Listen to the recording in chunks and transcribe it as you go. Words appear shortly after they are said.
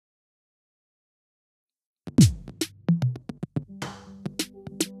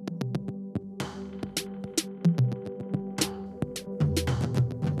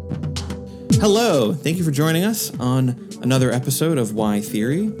Hello, thank you for joining us on another episode of Why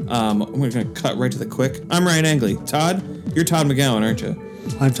Theory. We're going to cut right to the quick. I'm Ryan Angley. Todd, you're Todd McGowan, aren't you?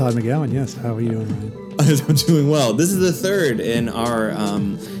 I'm Todd McGowan, yes. How are you doing, Ryan? I'm doing well. This is the third in our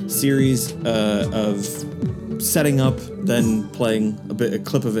series of setting up, then playing a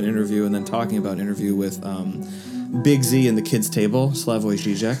clip of an interview, and then talking about an interview with Big Z and the Kids Table, Slavoj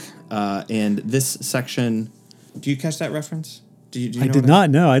Žižek. And this section, do you catch that reference? Do you know I did not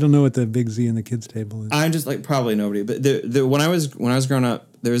know. I don't know what the Big Z and the Kids Table is. I'm just like probably nobody. But when I was growing up,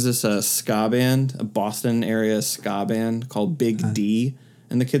 there was this ska band, a Boston area ska band called Big D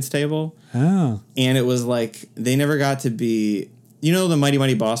and the Kids Table. Oh. And it was like they never got to be. You know the Mighty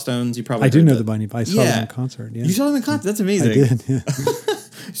Mighty Bosstones? You probably I do know that. the Mighty. I saw them in concert. Yeah. You saw them in concert? That's amazing. I did. Yeah.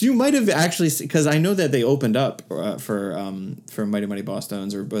 So you might have actually, because I know that they opened up for Mighty Mighty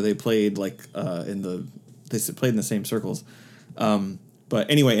Bosstones, or they played they played in the same circles. But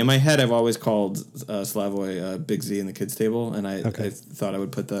anyway, in my head, I've always called Slavoj Big Z and the Kids Table, and I thought I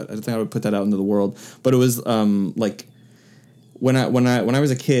would put that. I didn't think I would put that out into the world, but it was like when I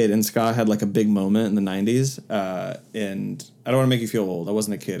was a kid and ska had like a big moment in the '90s, and I don't want to make you feel old. I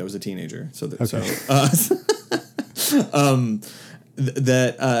wasn't a kid; I was a teenager.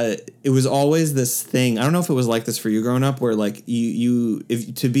 It was always this thing. I don't know if it was like this for you growing up, where like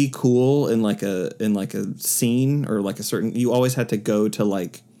if to be cool in like a scene or like a certain, you always had to go to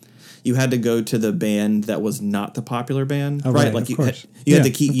the band that was not the popular band, right? Like you had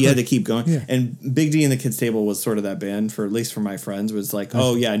to keep going. Yeah. And Big D and the Kids Table was sort of that band, for at least for my friends, was like,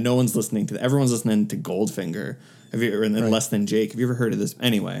 oh yeah, no one's listening to everyone's listening to Goldfinger. Less Than Jake. Have you ever heard of this?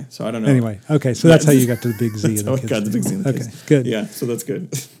 Anyway, so I don't know. Anyway, okay, so that's how you got to the Big Z. That's how I got the Big Z. Okay, good. Yeah, so that's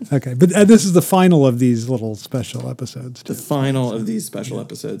good. Okay, but this is the final of these little special episodes. The final of these special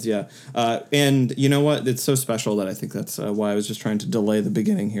episodes, yeah. And you know what? It's so special that I think that's why I was just trying to delay the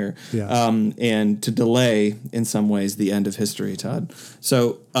beginning here. Yeah. And to delay, in some ways, the end of history, Todd.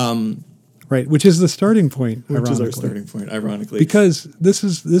 So... right, which is the starting point, which is our starting point, ironically. Because this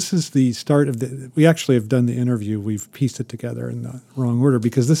is the start of the... We actually have done the interview. We've pieced it together in the wrong order,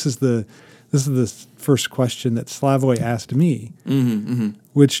 because this is the first question that Slavoj asked me,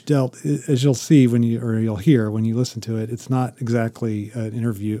 which dealt, as you'll see you'll hear when you listen to it, it's not exactly an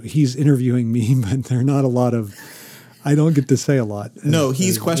interview. He's interviewing me, but there are not a lot of... I don't get to say a lot. No,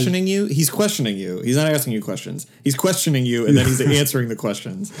 he's questioning you. He's questioning you. He's not asking you questions. He's questioning you, and then he's answering the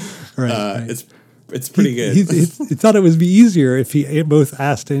questions. Right. It's pretty good. He thought it would be easier if he both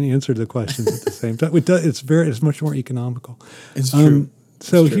asked and answered the questions at the same time. It's much more economical. It's true.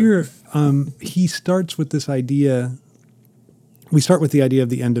 Here he starts with this idea. We start with the idea of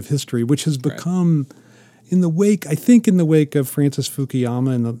the end of history, which has become... Right. In the wake of Francis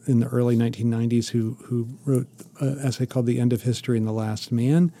Fukuyama in the early 1990s, who wrote an essay called "The End of History and the Last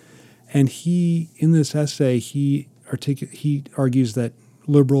Man," and in this essay he argues that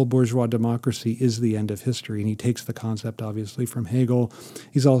liberal bourgeois democracy is the end of history, and he takes the concept obviously from Hegel.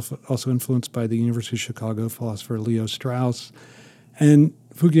 He's also influenced by the University of Chicago philosopher Leo Strauss, and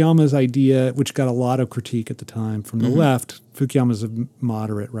Fukuyama's idea, which got a lot of critique at the time from the left. Fukuyama's a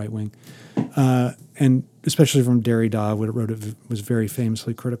moderate right wing, and especially from Derrida, was very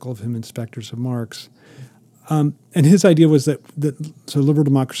famously critical of him in Spectres of Marx. And his idea was that liberal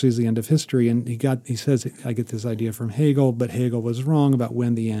democracy is the end of history, and he says, I get this idea from Hegel, but Hegel was wrong about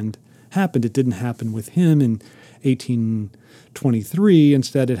when the end happened. It didn't happen with him in 1823.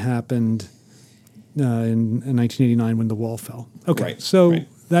 Instead, it happened in 1989 when the wall fell. Okay,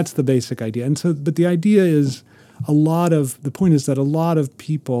 That's the basic idea. And so, but the idea is the point is that a lot of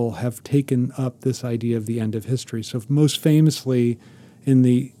people have taken up this idea of the end of history. So most famously in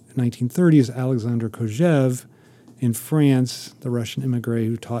the 1930s, Alexander Kojève in France, the Russian immigrant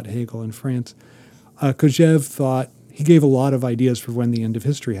who taught Hegel in France, Kojève he gave a lot of ideas for when the end of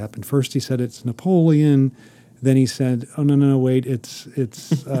history happened. First he said it's Napoleon, then he said, oh, no, wait, it's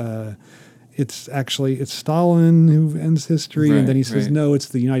Stalin who ends history, and then he says, no, it's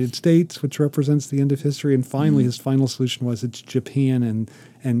the United States, which represents the end of history, and finally his final solution was it's Japan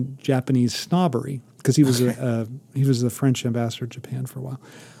and Japanese snobbery, because he was the French ambassador to Japan for a while,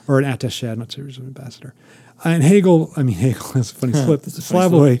 or an attaché, not serious ambassador. And Hegel has a funny slip.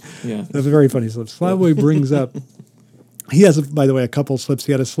 Slavoj, that's a very funny slip. Slavoj brings up, he has, by the way, a couple slips.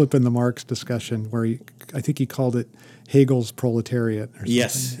 He had a slip in the Marx discussion where I think he called it Hegel's proletariat. Or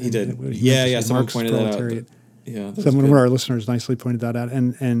yes, something. He did. Someone Marx pointed proletariat. that out. Yeah, one of our listeners nicely pointed that out.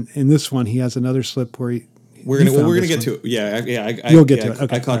 And in this one, he has another slip where we're gonna get to it. You'll get to it.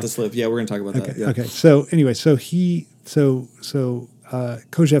 Okay, I caught the slip. Yeah, we're gonna talk about that. Yeah. Okay. So anyway,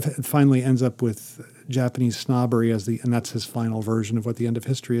 Kojève finally ends up with Japanese snobbery and that's his final version of what the end of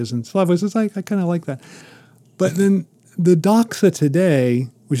history is. And Slavoj says, I kind of like that. But then the doxa today,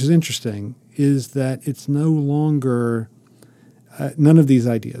 which is interesting, is that it's no longer none of these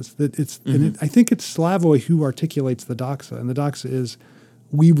ideas. That it's, and I think it's Slavoj who articulates the doxa, and the doxa is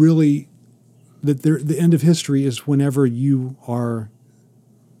the end of history is whenever you are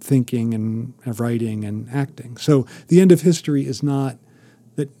thinking and writing and acting. So the end of history is not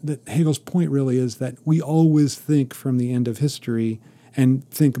that Hegel's point really is that we always think from the end of history and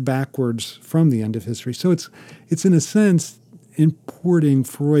think backwards from the end of history. So it's in a sense importing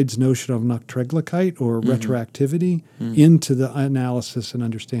Freud's notion of Nachträglichkeit or retroactivity into the analysis and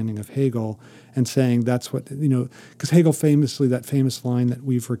understanding of Hegel, and saying that's what, because Hegel famously, that famous line that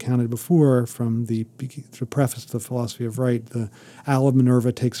we've recounted before from the preface to the Philosophy of Right, the owl of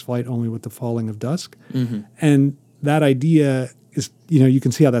Minerva takes flight only with the falling of dusk. And that idea is, you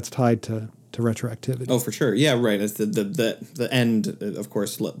can see how that's tied to retroactivity. Oh, for sure. Yeah, right. It's the end, of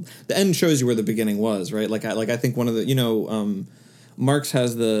course. The end shows you where the beginning was, right? I think one of the, Marx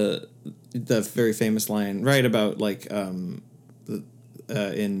has the very famous line, right, about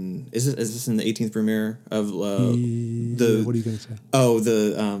is this in the 18th Brumaire of the what are you going to say? Oh,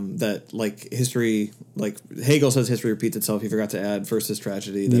 that history, Hegel says history repeats itself. He forgot to add first is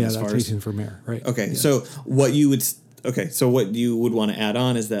tragedy, then is farce. Yeah, that's 18th Brumaire, right? Okay, yeah. so what you would want to add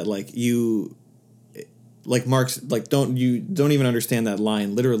on is that Marx don't even understand that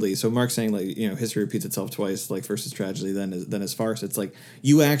line literally. So Marx saying history repeats itself twice, first is tragedy, then is farce. It's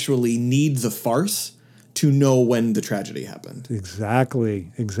you actually need the farce to know when the tragedy happened.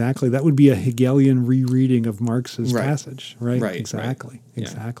 Exactly. That would be a Hegelian rereading of Marx's passage, right? Right. Exactly. Right.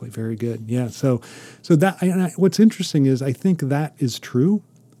 Exactly. Yeah. Very good. Yeah. So that what's interesting is I think that is true.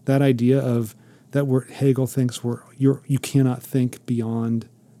 That idea of that where Hegel thinks you cannot think beyond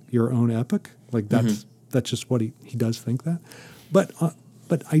your own epoch. That's just what he does think that. But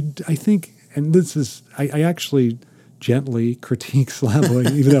I think, and this is I actually gently critique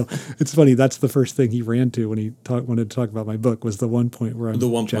Slavoj, even though it's funny, that's the first thing he ran to when he wanted to talk about my book, was the one point where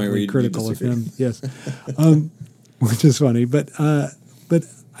I'm gently critical of him. Yes. Which is funny. But I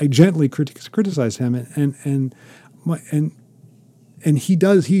gently criticize him, and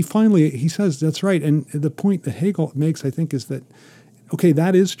he finally says that's right. And the point that Hegel makes, I think, is that, okay,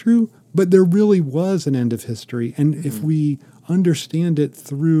 that is true, but there really was an end of history. And if we understand it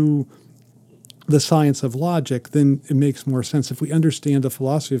through the science of logic, then it makes more sense. If we understand the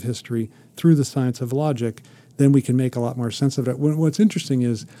philosophy of history through the science of logic, then we can make a lot more sense of it. What's interesting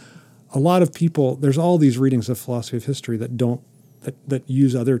is a lot of people, there's all these readings of philosophy of history that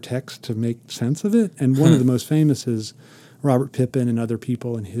use other texts to make sense of it. And one of the most famous is Robert Pippin and other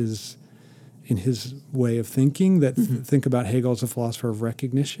people in his way of thinking that think about Hegel as a philosopher of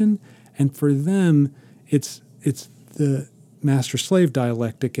recognition. And for them, it's the master-slave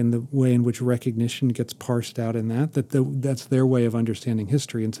dialectic and the way in which recognition gets parsed out in that's their way of understanding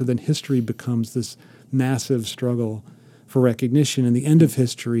history. And so then history becomes this massive struggle for recognition. And the end of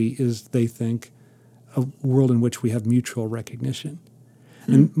history is, they think, a world in which we have mutual recognition.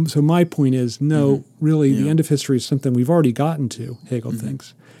 And so my point is, no, really, the end of history is something we've already gotten to, Hegel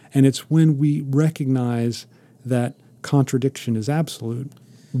thinks. And it's when we recognize that contradiction is absolute,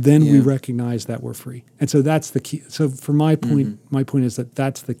 then we recognize that we're free. And so that's the key. So for my point, my point is that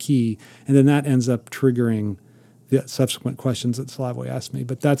that's the key. And then that ends up triggering the subsequent questions that Slavoj asked me.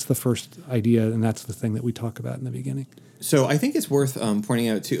 But that's the first idea, and that's the thing that we talk about in the beginning. So I think it's worth pointing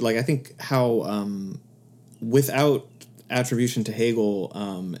out, too, I think how without attribution to Hegel,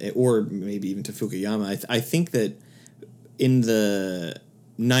 or maybe even to Fukuyama, I think that in the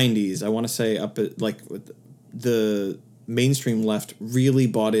 90s, I want to say up at the mainstream left really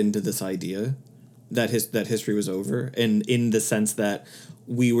bought into this idea that history was over, and in the sense that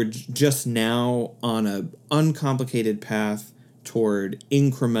we were just now on a uncomplicated path toward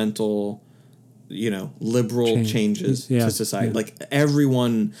incremental, liberal changes to society. Yeah.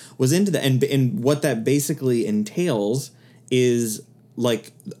 Everyone was into that, and what that basically entails is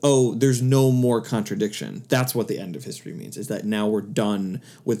there's no more contradiction. That's what the end of history means, is that now we're done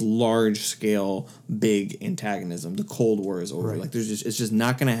with large scale, big antagonism. The Cold War is over. Right. It's just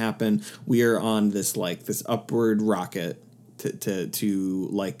not going to happen. We are on this this upward rocket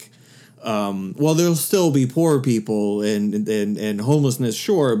well, there'll still be poor people and homelessness,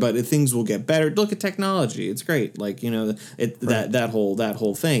 sure, but things will get better. Look at technology; it's great. That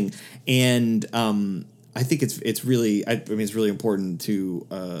whole thing, and I think it's really it's really important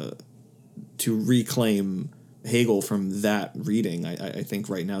to reclaim Hegel from that reading. I think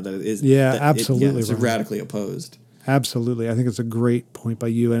right now that it is absolutely it's radically opposed. Absolutely. I think it's a great point by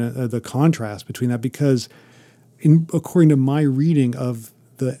you, and the contrast between that, because according to my reading of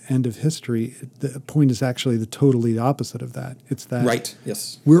the end of history, the point is actually the totally opposite of that. It's that Right.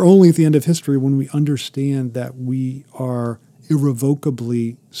 Yes. we're only at the end of history when we understand that we are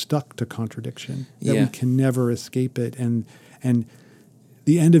irrevocably stuck to contradiction, that Yeah. we can never escape it, and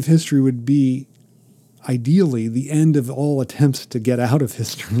the end of history would be ideally the end of all attempts to get out of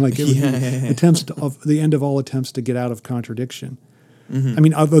history, like it would be the end of all attempts to get out of contradiction. I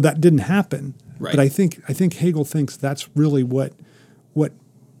mean, although that didn't happen, Right. but I think Hegel thinks that's really what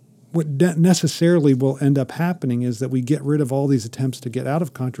necessarily will end up happening, is that we get rid of all these attempts to get out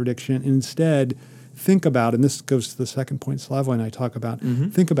of contradiction and instead think about, and this goes to the second point Slavoj and I talk about,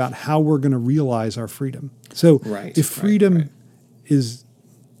 think about how we're going to realize our freedom. So Right, if freedom right. is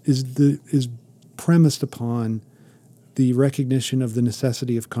premised upon the recognition of the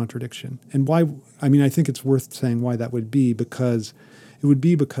necessity of contradiction. And why, I mean, I think it's worth saying why that would be, because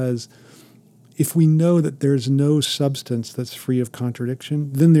if we know that there's no substance that's free of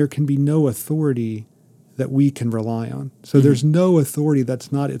contradiction, then there can be no authority that we can rely on. So there's no authority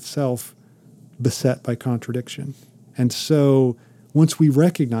that's not itself beset by contradiction. And so once we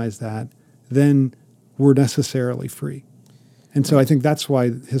recognize that, then we're necessarily free. And so I think that's why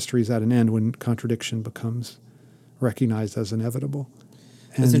history is at an end, when contradiction becomes recognized as inevitable.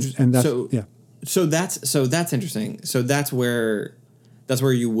 And, That's interesting. And that's, So- yeah. So that's interesting. So that's where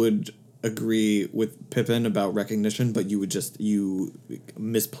you would agree with Pippin about recognition, but you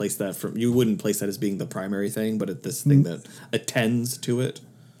misplace that you wouldn't place that as being the primary thing, but it's this thing that attends to it.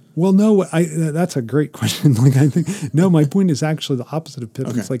 Well, no, that's a great question. Like, I think, no, my point is actually the opposite of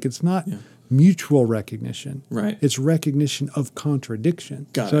Pippin's. Okay. Like, it's not mutual recognition. Right. It's recognition of contradiction.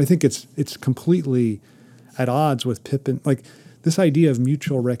 Got so it. I think it's completely at odds with Pippin. Like, this idea of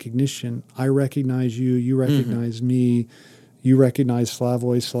mutual recognition, I recognize you, you recognize me, you recognize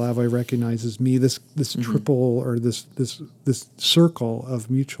Slavoj recognizes me, this triple, or this circle of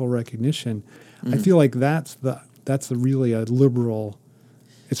mutual recognition, I feel like that's really a liberal,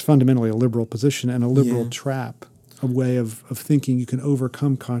 it's fundamentally a liberal position and a liberal trap, a way of thinking you can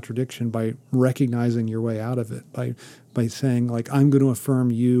overcome contradiction by recognizing your way out of it, by saying, like, I'm going to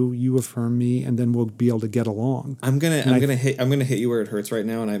affirm you, you affirm me, and then we'll be able to get along. I'm gonna hit you where it hurts right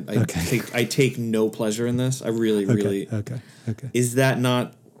now, and I take no pleasure in this. I really Okay. Is that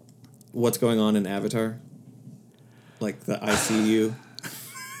not what's going on in Avatar? Like the ICU?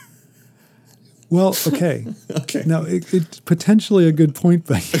 Well, okay. Okay. Now, it's potentially a good point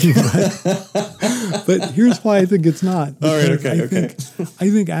by you, but here's why I think it's not. All right, Because I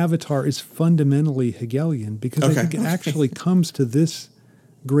think Avatar is fundamentally Hegelian, because I think it actually comes to this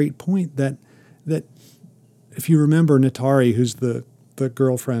great point that if you remember Natari, who's the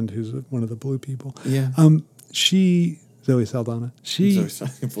girlfriend, who's one of the blue people, Zoe Saldana, she says,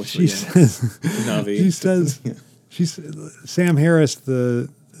 Navi. she's Sam Harris, the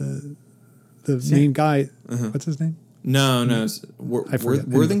main guy. What's his name? No, I forget.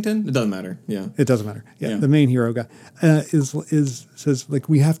 Worthington. It doesn't matter. Yeah, it doesn't matter. Yeah, the main hero guy says, like,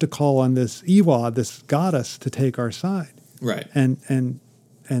 we have to call on this Iwa, this goddess, to take our side. right. And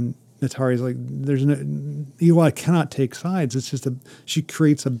Natari's like, there's no, Iwa cannot take sides. It's just she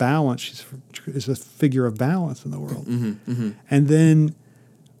creates a balance. She's a figure of balance in the world. And then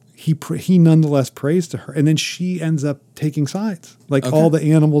he nonetheless prays to her, and then she ends up taking sides. Like, all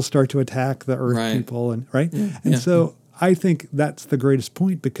the animals start to attack the earth people, and so I think that's the greatest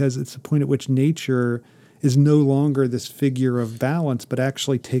point, because it's the point at which nature is no longer this figure of balance, but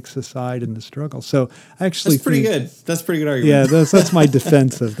actually takes a side in the struggle. So I actually That's pretty think, good. That's a pretty good argument. yeah, that's my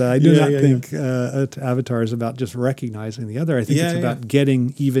defense of that. I do not think yeah. Avatar is about just recognizing the other. I think it's about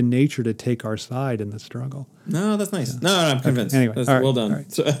getting even nature to take our side in the struggle. No, that's nice. No, I'm convinced. Anyway, That's all right, well done. all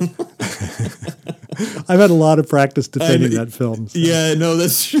right. So, I've had a lot of practice defending that film. So. yeah, no,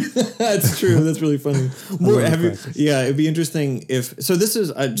 that's true. That's true. That's really funny. It'd be interesting if. So this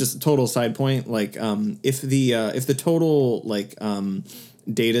is just a total side point. Like, if the total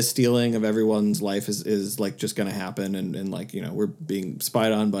data stealing of everyone's life is like just going to happen, and like, we're being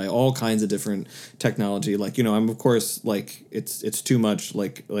spied on by all kinds of different technology. Like, I'm of course, like, it's too much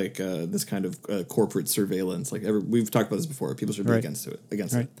like this kind of corporate surveillance. Like, we've talked about this before. People should be against it.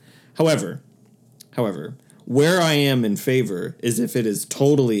 However, where I am in favor is if it is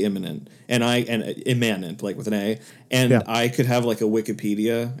totally imminent and immanent, like with an A, and I could have like a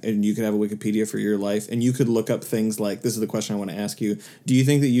Wikipedia, and you could have a Wikipedia for your life, and you could look up things like, this is the question I want to ask you. Do you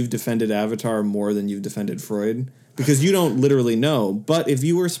think that you've defended Avatar more than you've defended Freud? because you don't literally know. But if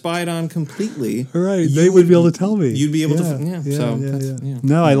you were spied on completely, right, they would be able to tell me. You'd be able to.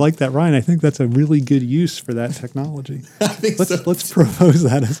 No, I like that, Ryan. I think that's a really good use for that technology. I think let's propose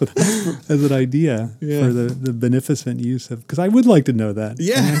that as an idea for the beneficent use of, because I would like to know that.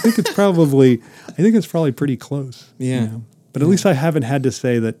 Yeah, and I think it's probably pretty close. Yeah, but at least I haven't had to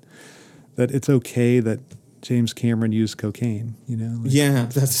say that it's okay that James Cameron used cocaine,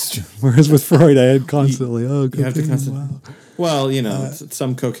 that's true. Whereas with Freud, I had constantly, cocaine, you have to constantly. wow. Well,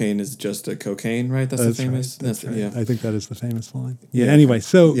 some cocaine is just a cocaine, right? That's the famous. Right. That's right. Yeah. I think that is the famous line. Yeah. Anyway,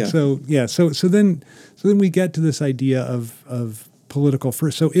 so then we get to this idea of political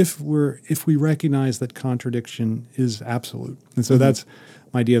first. So if we recognize that contradiction is absolute, and so that's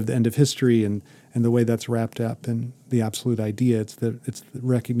my idea of the end of history and the way that's wrapped up in the absolute idea. It's the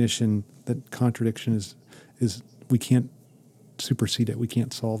recognition that contradiction is we can't supersede it. We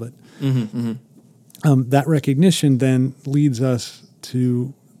can't solve it. That recognition then leads us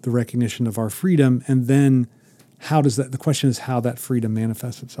to the recognition of our freedom, and then the question is how that freedom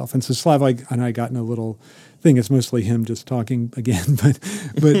manifests itself. And so Slavoj and I got in a little thing. It's mostly him just talking again, but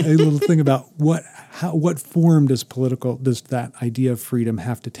a little thing about what form does that idea of freedom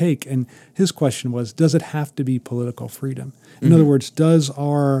have to take? And his question was, does it have to be political freedom? In other words,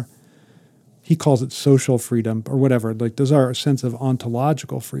 he calls it social freedom or whatever, like does our sense of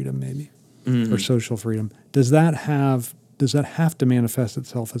ontological freedom maybe or social freedom, does that have to manifest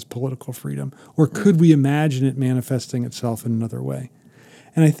itself as political freedom? Or could we imagine it manifesting itself in another way?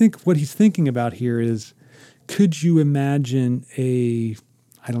 And I think what he's thinking about here is, could you imagine a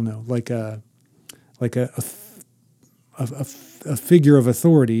figure of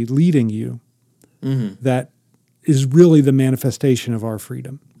authority leading you that is really the manifestation of our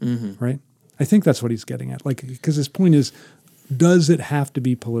freedom, right? I think that's what he's getting at. Like, because his point is, does it have to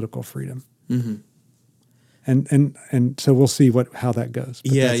be political freedom? And so we'll see how that goes.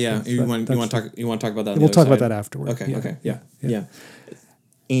 But You want to talk about that? We'll talk about that afterward. Okay. Yeah.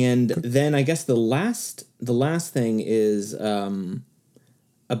 And then I guess the last thing is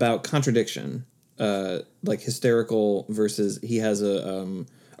about contradiction, like hysterical versus. He has you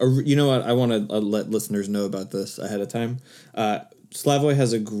know what? I want to let listeners know about this ahead of time. Slavoj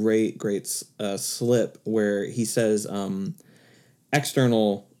has a great slip where he says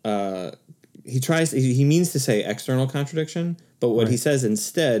external. He means to say external contradiction, but what he says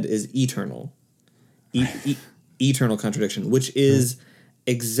instead is eternal, eternal contradiction, which is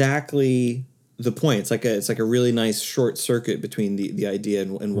exactly the point. It's like a really nice short circuit between the idea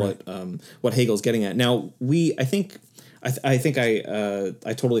and what Hegel's getting at. Now I think I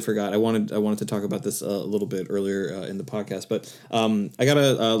totally forgot. I wanted to talk about this a little bit earlier in the podcast, but I got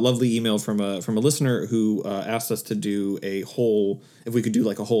a lovely email from a listener who asked us to do if we could do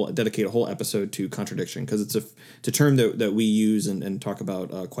dedicate a whole episode to contradiction, because it's a term that we use and talk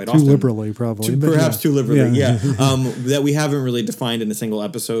about quite often. Too liberally, probably. Too liberally, yeah. That we haven't really defined in a single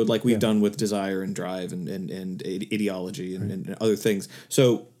episode, like we've done with desire and drive and ideology and other things.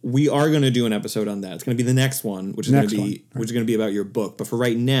 So we are going to do an episode on that. It's going to be the next one, which is going to be about your book. But for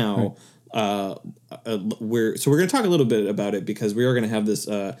right now, we're going to talk a little bit about it, because we are going to have this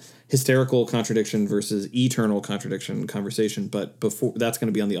hysterical contradiction versus eternal contradiction conversation. But before that's going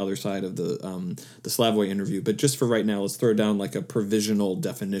to be on the other side of the Slavoj interview. But just for right now, let's throw down like a provisional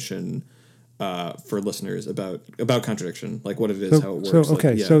definition for listeners about contradiction, like what it is, how it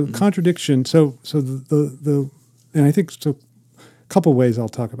works. So contradiction. So and I think so. Couple ways I'll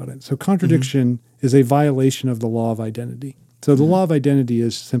talk about it. So contradiction is a violation of the law of identity. So the law of identity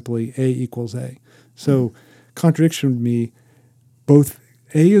is simply A equals A. So contradiction would be both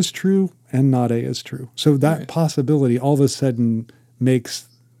A is true and not A is true. So that possibility all of a sudden makes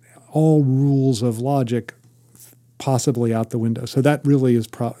all rules of logic possibly out the window. So that really is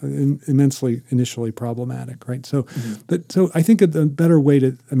immensely initially problematic, right? So, so I think a better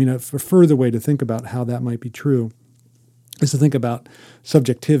way a further way to think about how that might be true is to think about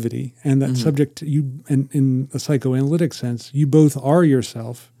subjectivity, and that subject in a psychoanalytic sense, you both are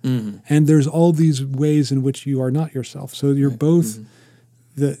yourself, and there's all these ways in which you are not yourself. So you're both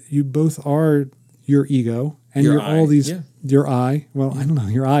you both are your ego, and you're all these your I. Well, I don't know.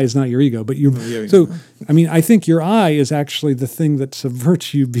 Your I is not your ego, but you. So I think your I is actually the thing that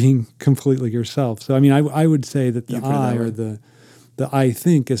subverts you being completely yourself. So I would say that the I or the I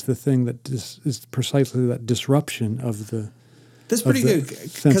think is the thing that is precisely that disruption of the. That's pretty good,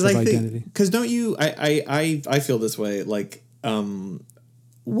 because I think, because don't you? I feel this way. Like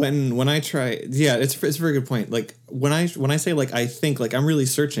when I try, it's a very good point. Like when I say like I think, like I'm really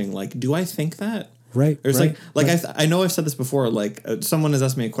searching. Like, do I think that? Right. There's right, like right. I know I've said this before. Like someone has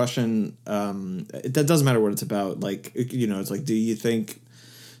asked me a question. That doesn't matter what it's about. Like it's like, do you think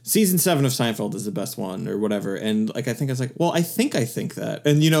season 7 of Seinfeld is the best one or whatever? And like I think it's like, well, I think that.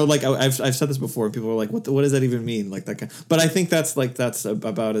 And like I've said this before. And people are like, what does that even mean? Like that. But I think that's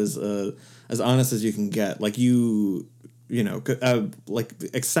about as honest as you can get. Like like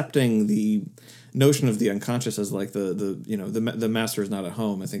accepting the notion of the unconscious as like the master is not at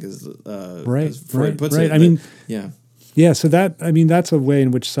home, I think is as Freud puts it. I mean, yeah. So that's a way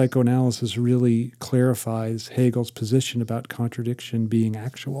in which psychoanalysis really clarifies Hegel's position about contradiction being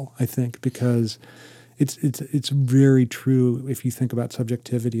actual. I think because it's very true if you think about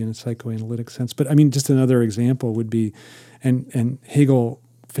subjectivity in a psychoanalytic sense. But I mean, just another example would be, and Hegel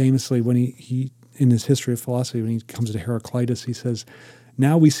famously when he in his History of Philosophy, when he comes to Heraclitus, he says,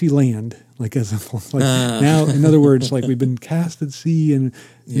 now we see land, like as a, like now, in other words, like we've been cast at sea, and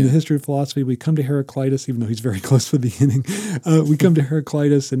in the History of Philosophy, we come to Heraclitus, even though he's very close to the beginning. We come to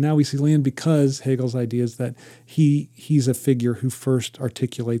Heraclitus, and now we see land because Hegel's idea is that he's a figure who first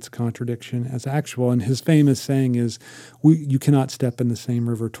articulates contradiction as actual, and his famous saying is, "You cannot step in the same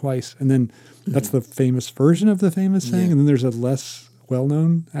river twice." And then that's the famous version of the famous saying, and then there's a less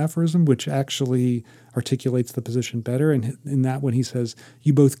well-known aphorism which actually articulates the position better, and in that one he says,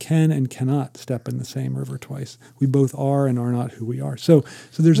 you both can and cannot step in the same river twice. We both are and are not who we are. So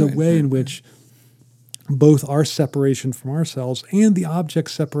there's a way in which both our separation from ourselves and the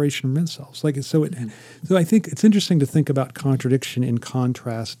object's separation from themselves. So I think it's interesting to think about contradiction in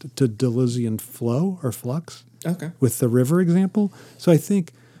contrast to Deleuzean flow or flux with the river example. So I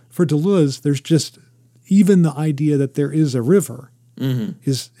think for Deleuze, there's just even the idea that there is a river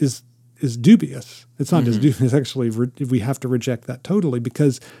is dubious. It's not just dubious. Actually, we have to reject that totally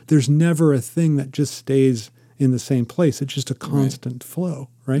because there's never a thing that just stays in the same place. It's just a constant flow,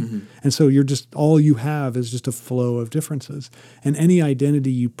 right? And so all you have is just a flow of differences. And any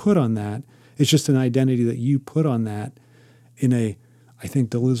identity you put on that, it's just an identity that you put on that in I think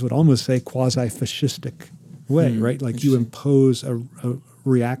Deleuze would almost say quasi-fascistic way, right? Like you impose a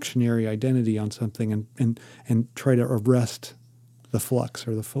reactionary identity on something and try to arrest the flux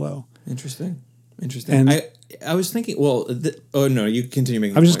or the flow. Interesting. And I was thinking, well, no, you continue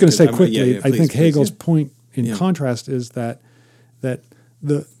making. I was just going to say quickly. Please, I think Hegel's point in contrast is that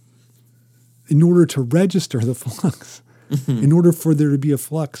in order to register the flux, in order for there to be a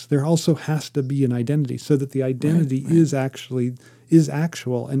flux, there also has to be an identity, so that the identity is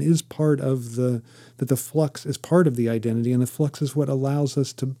actual and is part of that the flux is part of the identity, and the flux is what allows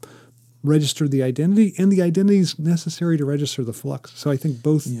us to register the identity, and the identity is necessary to register the flux. So I think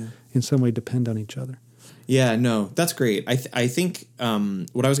both in some way depend on each other. Yeah, no, that's great. I think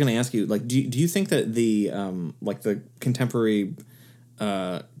what I was going to ask you, like, do you think that the contemporary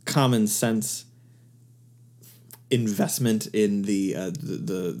common sense investment in the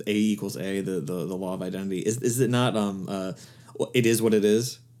A equals A, the law of identity, is it not it is what it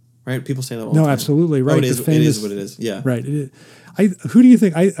is, right? People say that all the time. No, absolutely right. It is what it is. Yeah, right. Who do you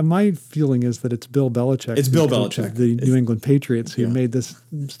think? My feeling is that it's Bill Belichick. It's Bill Belichick, the New England Patriots, who made this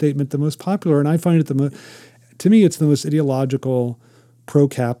statement the most popular, and I find it to me, it's the most ideological,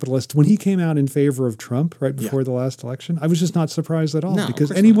 pro-capitalist. When he came out in favor of Trump right before the last election, I was just not surprised at all, because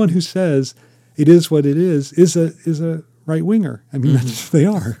anyone who says it is what it is a right winger. I mean, that's they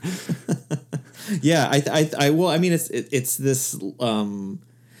are. Yeah, well, I mean, it's this.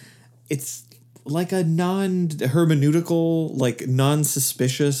 It's like a non-hermeneutical, like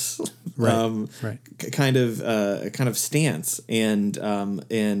non-suspicious, kind of stance, and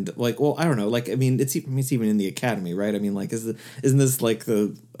like, well, I don't know, like, I mean, it's even in the academy, right? I mean, like, isn't this like I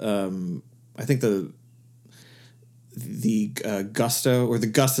think the gusto or the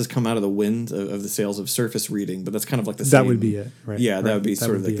gust has come out of the wind of the sails of surface reading, but that's kind of like the same. That would be it, right? Yeah, that would be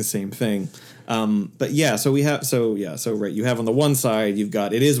sort of like the same thing. But yeah, so you have on the one side, you've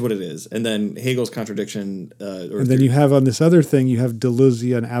got it is what it is, and then Hegel's contradiction. And then you have on this other thing, you have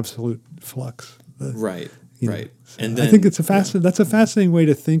Deleuzean absolute flux. Right. So and then, I think it's that's a fascinating way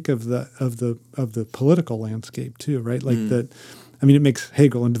to think of the political landscape too, right? Like that. I mean, it makes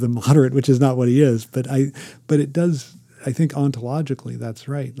Hegel into the moderate, which is not what he is, but it does. I think ontologically, that's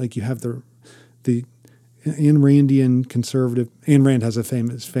right. Like you have the Ayn Randian conservative. Ayn Rand has a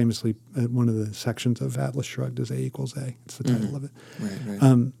famously one of the sections of Atlas Shrugged is A equals A. It's the title of it.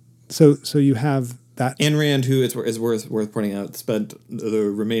 Right. So you have that. Ayn Rand, who is worth pointing out, spent the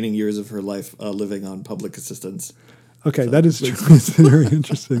remaining years of her life living on public assistance. Okay, that is true. It's very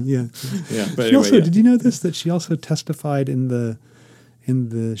interesting. Yeah. Yeah. But she also, did you know this? That she also testified in the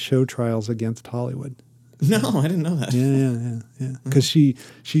show trials against Hollywood. No, I didn't know that. Yeah. Because she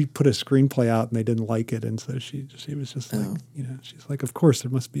put a screenplay out and they didn't like it, and so she was just like, she's like, of course there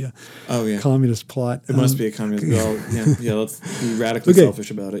must be a communist plot. It must be a communist. Well, yeah. Let's be radically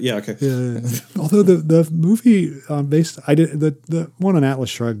selfish about it. Yeah, okay. Yeah. Although the movie the one on Atlas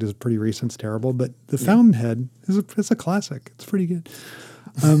Shrugged is pretty recent. It's terrible, but The Fountainhead is a classic. It's pretty good.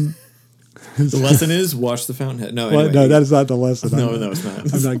 The lesson is watch The Fountainhead. No, anyway. No, that is not the lesson. No, it's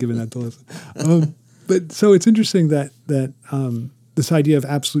not. I'm not giving that the lesson. But so it's interesting that this idea of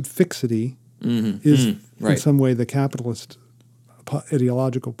absolute fixity is in some way the capitalist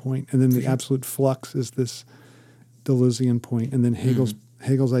ideological point, and then the absolute flux is this Deleuzian point, and then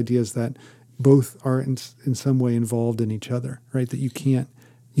Hegel's idea is that both are in some way involved in each other, right? That you can't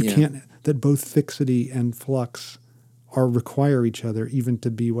that both fixity and flux require each other even to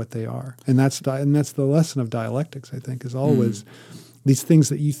be what they are, and that's the lesson of dialectics. I think is always. These things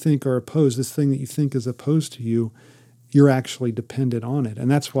that you think are opposed, this thing that you think is opposed to you, you're actually dependent on it.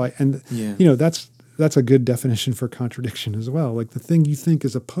 And that's why, that's a good definition for contradiction as well. Like the thing you think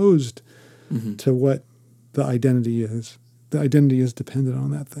is opposed to what the identity is dependent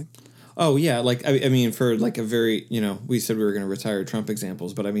on that thing. Oh yeah, like I mean, for like a very we said we were going to retire Trump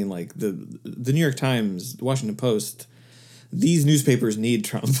examples, but I mean like the New York Times, the Washington Post. These newspapers need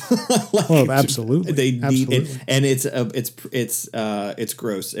Trump. Absolutely. They need it, and it's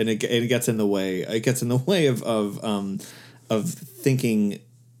gross, and it gets in the way. It gets in the way of thinking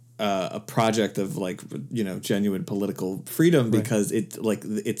a project of genuine political freedom, because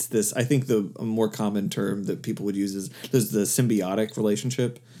it's this. I think the more common term that people would use is there's the symbiotic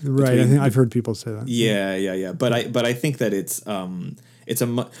relationship. Right. I think I've heard people say that. Yeah. But I think that it's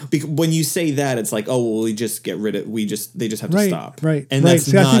when you say that, it's like, oh well, we just get rid of they just have to stop. Right. And that's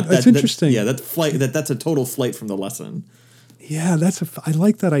See, I think that's interesting. That's a total flight from the lesson. Yeah, I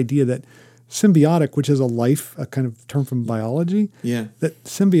like that idea that symbiotic, which is a kind of term from biology. Yeah. That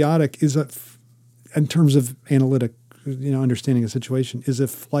symbiotic is in terms of analytic, understanding a situation, is a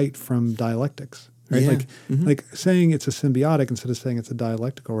flight from dialectics. Right. Yeah. Like saying it's a symbiotic instead of saying it's a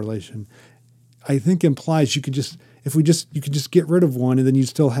dialectical relation, I think implies you could just get rid of one and then you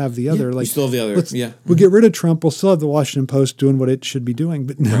still have the other. You still have the other. We'll get rid of Trump. We'll still have the Washington Post doing what it should be doing.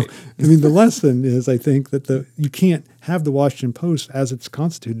 But no, right. I mean, the lesson is, I think, that you can't have the Washington Post as it's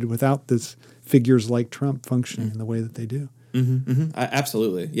constituted without this figures like Trump functioning in the way that they do.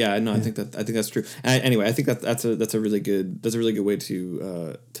 Absolutely. Yeah. No, I think that's true. Anyway, I think that's a really good way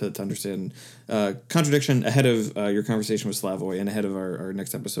to understand contradiction ahead of your conversation with Slavoj and ahead of our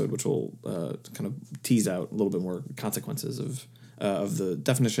next episode, which will kind of tease out a little bit more consequences of the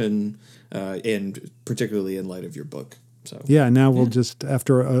definition and particularly in light of your book. So now we'll just,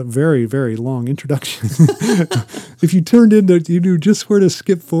 after a very, very long introduction, if you turned into, you just were to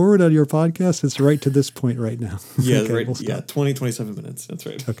skip forward on your podcast, it's right to this point right now. Yeah, okay, right. We'll 27 minutes. That's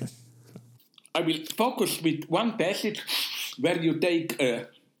right. Okay. I will focus with one passage where you take a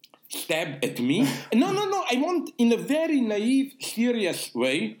stab at me. No. I want, in a very naive, serious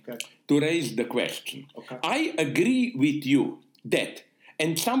way, to raise the question. Okay. I agree with you that,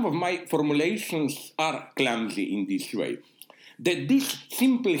 and some of my formulations are clumsy in this way, that this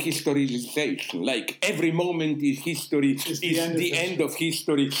simple historization, like every moment is history, is the end of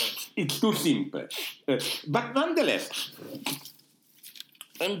history, it's too simple. But nonetheless,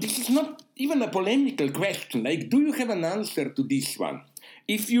 this is not even a polemical question. Like, do you have an answer to this one?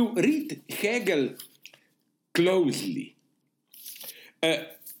 If you read Hegel closely, I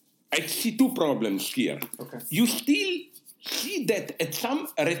see two problems here. Okay. You still see that at some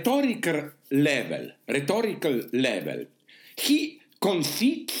rhetorical level, he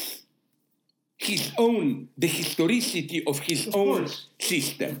concedes the historicity of his own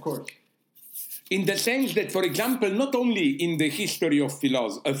system. Of course. In the sense that, for example, not only in the history of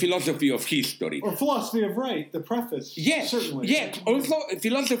philosophy of history. Or philosophy of right, the preface. Yes, certainly. Yes, also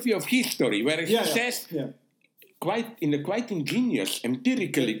philosophy of history, where he says, in a quite ingenious,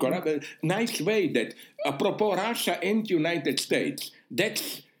 empirically nice way, that apropos Russia and United States,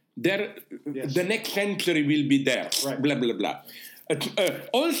 that's there. Yes. The next century will be there. Right. Blah blah blah.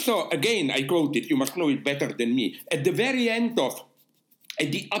 Also, again, I quote it. You must know it better than me. At the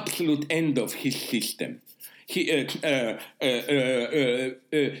absolute end of his system,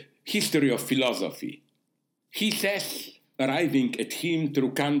 history of philosophy, he says, arriving at him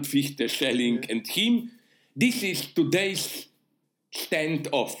through Kant, Fichte, Schelling, and him. This is today's stand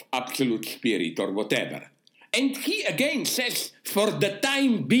of absolute spirit or whatever. And he again says, for the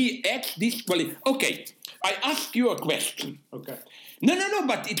time be at this quality. Okay, I ask you a question. Okay. No,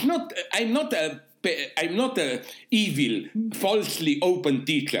 but it's not, I'm not I'm not a evil, falsely open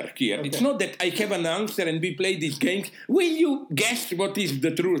teacher here. Okay. It's not that I have an answer and we play these games. Will you guess what is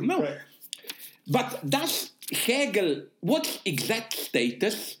the truth? No. Right. But does Hegel, what's exact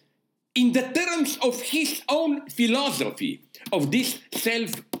status in the terms of his own philosophy of this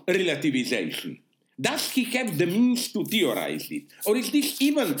self-relativization? Does he have the means to theorize it? Or is this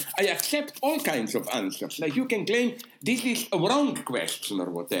even, I accept all kinds of answers. Like you can claim this is a wrong question or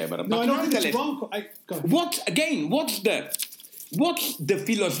whatever. No, but I don't think it's nonetheless, wrong. Go ahead. what's the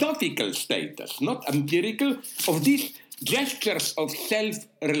philosophical status, not empirical, of these gestures of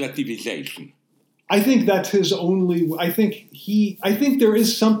self-relativization? I think that's his only. I think there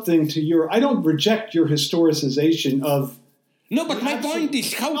is something to your. I don't reject your historicization of. No, but my point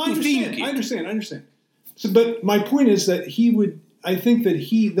is how to think it. I understand. So, but my point is that he would. I think that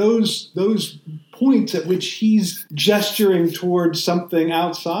those points at which he's gesturing towards something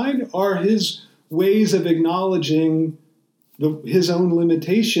outside are his ways of acknowledging his own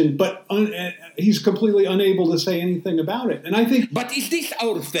limitation, but he's completely unable to say anything about it. And I think. But is this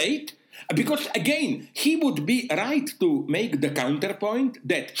our fate? Because again, he would be right to make the counterpoint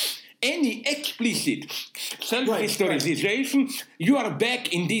that any explicit self-historization, you are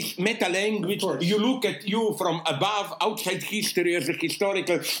back in this meta-language, you look at you from above, outside history as a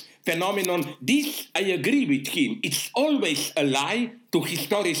historical phenomenon. This, I agree with him. It's always a lie to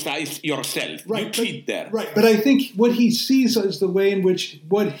historicize yourself. Right, you cheat there. Right, but I think what he sees is the way in which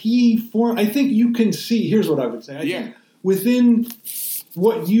I think you can see, here's what I would say. I think within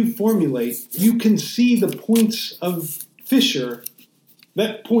what you formulate, you can see the points of Fisher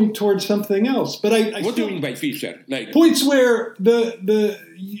that point towards something else. But what do you mean by Fisher? Like points where the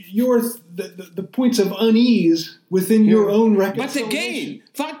points of unease within your own reconciliation. But again,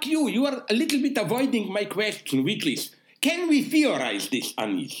 fuck you. You are a little bit avoiding my question, which is, can we theorize this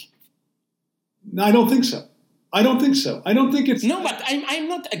unease? No, I don't think so. I don't think it's... No, but I'm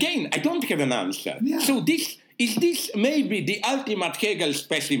not... Again, I don't have an answer. Yeah. So is this maybe the ultimate Hegel's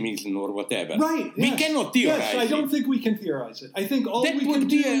pessimism or whatever? Right, We cannot theorize Yes, I don't think we can theorize it. I think all that we would can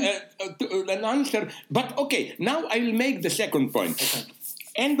be do... an answer. But okay, now I will make the second point. Okay.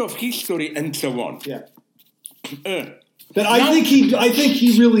 End of history and so on. Yeah. That I think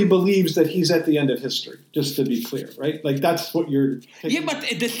he really believes that he's at the end of history, just to be clear, right? Like that's what you're taking. Yeah, but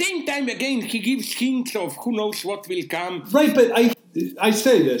at the same time, again, he gives hints of who knows what will come. Right, but I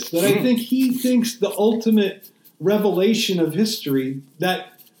say this, that I think he thinks the ultimate revelation of history, that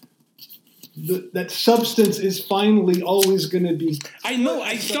substance is finally always going to be... I know,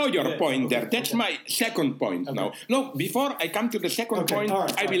 I saw your point there. That's my second point now. No, before I come to the second point,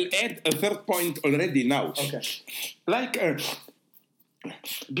 I will add a third point already now. Okay. Like,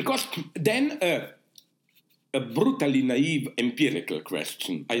 because then a brutally naive empirical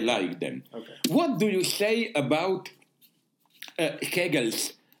question, I like them. Okay. What do you say about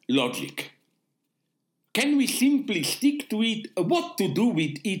Hegel's logic? Can we simply stick to it? What to do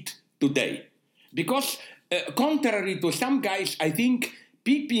with it today? Because contrary to some guys, I think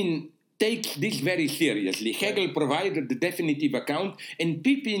Pippin takes this very seriously. Hegel provided the definitive account, and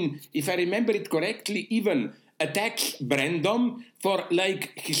Pippin, if I remember it correctly, even attacks Brandom for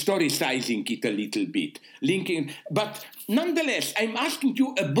like historicizing it a little bit, linking. But nonetheless, I'm asking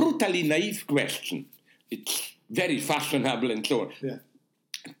you a brutally naive question. It's very fashionable and so on. Yeah.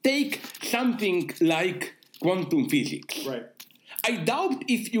 Take something like quantum physics. Right. I doubt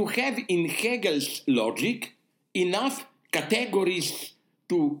if you have in Hegel's logic enough categories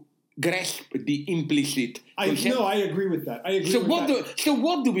to grasp the implicit concept. No, I agree with that. So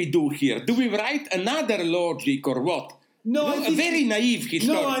what do we do here? Do we write another logic or what? No, a very naive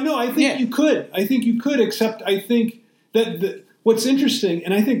historian. No, I think you could. I think you could, except I think that what's interesting,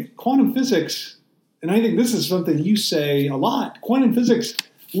 and I think quantum physics, and I think this is something you say a lot, quantum physics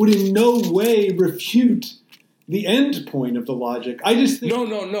would in no way refute the end point of the logic. I just think...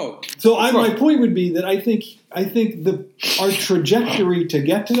 No. So my point would be that I think our trajectory to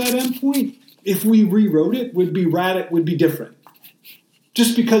get to that end point, if we rewrote it, would be different.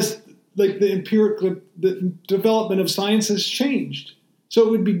 Just because like the development of science has changed. So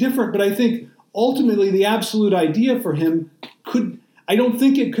it would be different, but I think ultimately the absolute idea for him I don't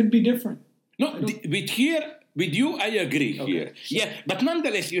think it could be different. No, with you, I agree here. Yeah, but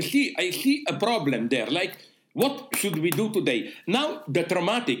nonetheless, you see, I see a problem there. Like, what should we do today? Now, the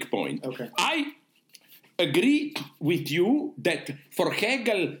dramatic point. Okay. I agree with you that for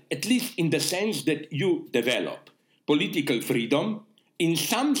Hegel, at least in the sense that you develop political freedom, in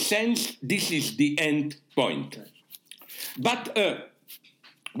some sense, this is the end point. Okay. But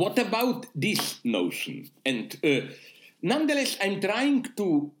what about this notion? And nonetheless, I'm trying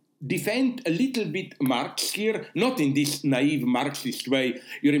to defend a little bit Marx here, not in this naive Marxist way.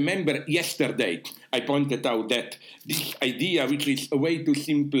 You remember yesterday I pointed out that this idea, which is a way too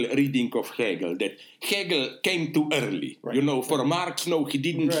simple reading of Hegel, that Hegel came too early. Right. You know, for Marx, no, he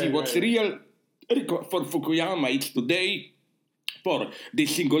didn't see what's real. For Fukuyama, it's today. For the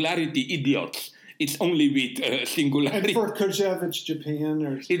singularity idiots, it's only with singularity. And for Kojev, it's Japan,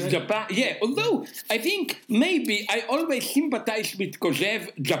 or It's Japan, yeah. Although I think maybe I always sympathize with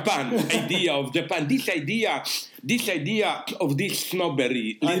Kojev Japan idea of Japan. This idea of this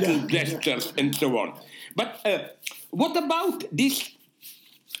snobbery, little gestures, and so on. But what about this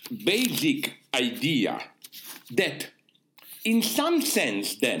basic idea that, in some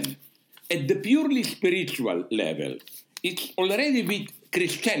sense, then, at the purely spiritual level, it's already with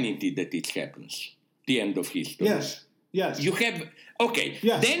Christianity that it happens, the end of history. Yes. You have, okay,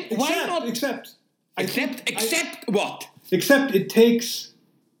 Yes. then why not? Except what? Except it takes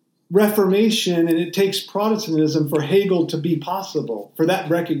Reformation and it takes Protestantism for Hegel to be possible, for that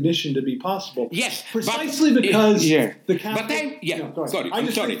recognition to be possible. Yes, precisely because the Catholic. I'm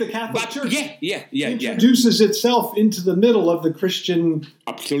sorry. Think the Catholic Church introduces itself into the middle of the Christian.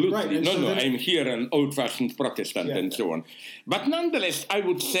 Absolutely, right, no. I'm here an old-fashioned Protestant and so on. But nonetheless, I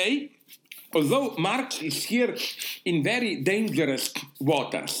would say, although Marx is here in very dangerous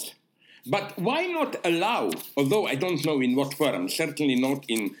waters. But why not allow, although I don't know in what form, certainly not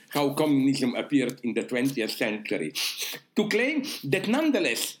in how communism appeared in the 20th century, to claim that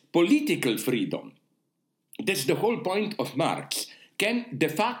nonetheless political freedom, that's the whole point of Marx, can de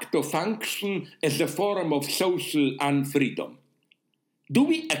facto function as a form of social unfreedom. Do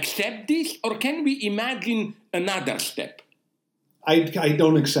we accept this, or can we imagine another step? I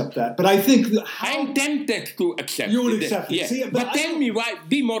don't accept that, but I think I'm tempted to accept it. You would accept it. Yeah. See, but tell me why.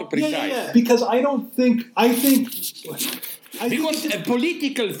 Be more precise. Yeah. Because I think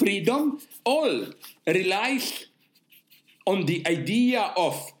political freedom all relies on the idea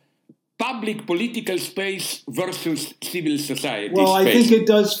of public political space versus civil society Well, space. I think it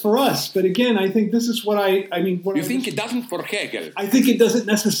does for us, but again, I think this is what You think it doesn't for Hegel? I think it doesn't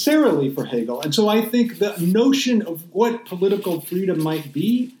necessarily for Hegel, and so I think the notion of what political freedom might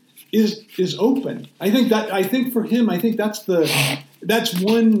be is open. I think for him, that's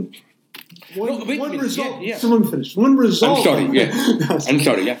one result. Yeah. Someone finished. One result. I'm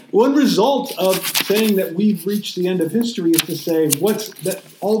sorry. Yeah. One result of saying that we've reached the end of history is to say that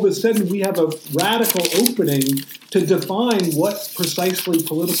all of a sudden we have a radical opening to define what precisely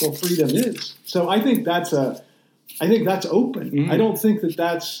political freedom is. So I think that's open. Mm-hmm. I don't think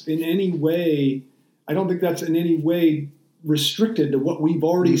that's in any way restricted to what we've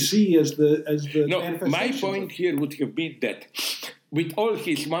already see as the manifestation. My point here would have been that with all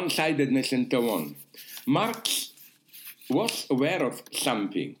his one-sidedness and so on, Marx was aware of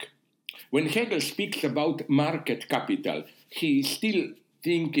something. When Hegel speaks about market capital, he is still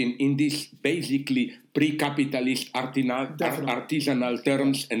thinking in this basically pre-capitalist artisanal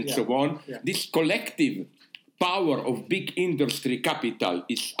terms and so on. Yeah. This collective power of big industry capital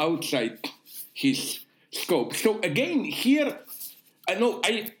is outside his scope. So again, here,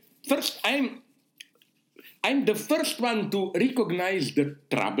 I'm the first one to recognize the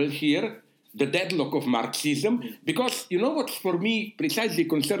trouble here, the deadlock of Marxism, because you know what's for me precisely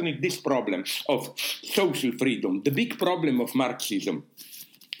concerning this problem of social freedom, the big problem of Marxism,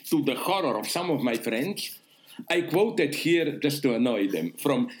 to the horror of some of my friends, I quoted here, just to annoy them,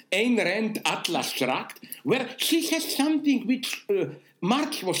 from Ayn Rand Atlas Shrugged, where she says something which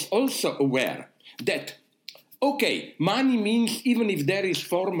Marx was also aware, that, okay, money means even if there is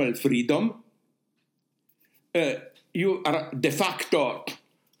formal freedom, you are de facto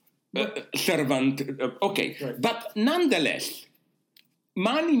servant, okay. Right. But nonetheless,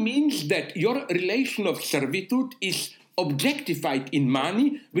 money means that your relation of servitude is objectified in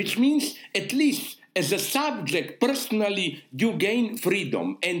money, which means at least as a subject, personally, you gain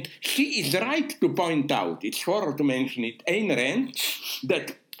freedom. And she is right to point out, it's horror to mention it, Ayn Rand,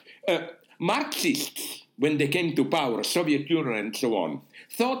 that Marxists, when they came to power, Soviet Union and so on,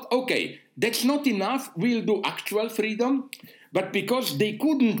 thought, okay, that's not enough, we'll do actual freedom, but because they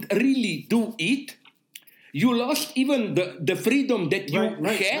couldn't really do it, you lost even the freedom that you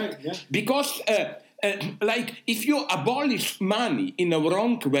had, because like if you abolish money in a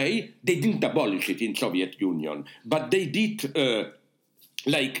wrong way, they didn't abolish it in Soviet Union, but they did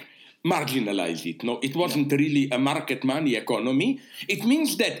like marginalize it. No, it wasn't really a market money economy. It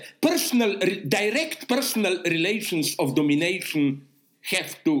means that direct personal relations of domination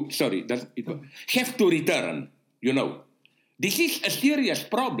have to return, you know. This is a serious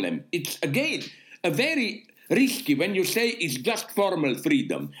problem. It's, again, a very risky when you say it's just formal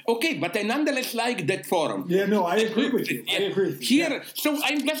freedom. Okay, but I nonetheless like that form. Yeah, no, I agree with you. I agree with you. Here, so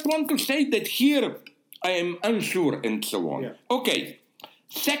I just want to say that here I am unsure and so on. Yeah. Okay,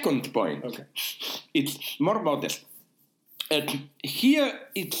 second point. Okay. It's more modest. Here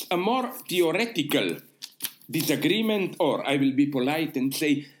it's a more theoretical disagreement, or I will be polite and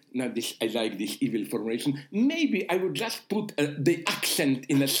say, now this I like this evil formulation. Maybe I would just put the accent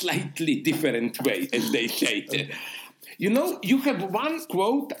in a slightly different way, as they say. You know, you have one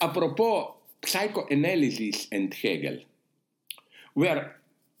quote apropos psychoanalysis and Hegel, where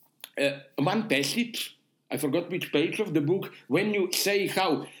one passage, I forgot which page of the book, when you say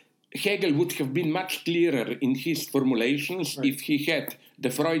how Hegel would have been much clearer in his formulations if he had the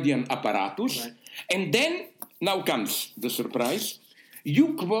Freudian apparatus. Right. And then, now comes the surprise,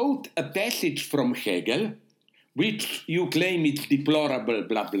 you quote a passage from Hegel, which you claim it's deplorable,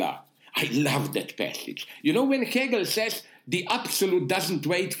 blah, blah. I love that passage. You know, when Hegel says the absolute doesn't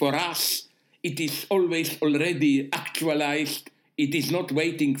wait for us, it is always already actualized, it is not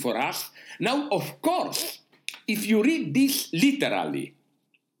waiting for us. Now, of course, if you read this literally,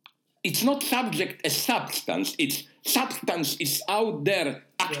 it's not subject as substance, it's substance is out there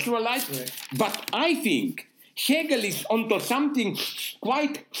actualized, right. But I think Hegel is onto something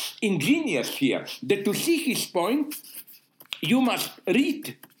quite ingenious here, that to see his point, you must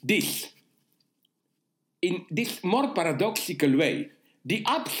read this in this more paradoxical way. The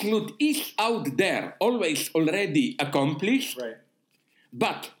absolute is out there, always already accomplished, right.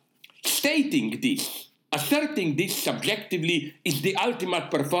 But stating this, asserting this subjectively is the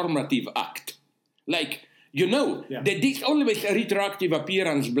ultimate performative act. Like, you know, that this always a retroactive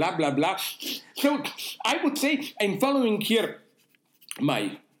appearance, blah, blah, blah. So I would say I'm following here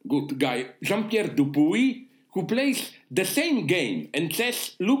my good guy, Jean-Pierre Dupuy, who plays the same game and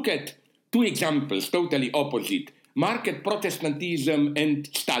says, look at two examples, totally opposite, market Protestantism and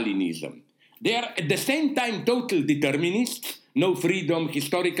Stalinism. They are at the same time total determinists, no freedom,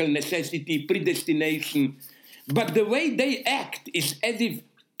 historical necessity, predestination. But the way they act is as if,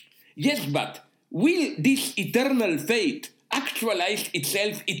 yes, but will this eternal fate actualize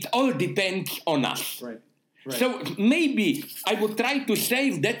itself? It all depends on us. Right. Right. So maybe I would try to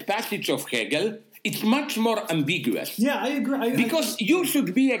save that passage of Hegel. It's much more ambiguous. Yeah, I agree. Because you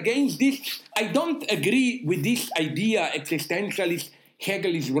should be against this. I don't agree with this idea, existentialist.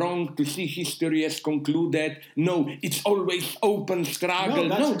 Hegel is wrong to see history as concluded. No, it's always open struggle.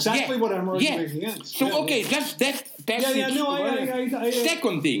 No, that's exactly what I'm arguing against. So, just that passage.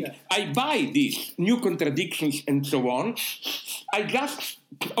 Second thing, I buy these new contradictions and so on.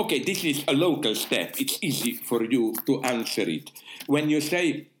 This is a local step. It's easy for you to answer it. When you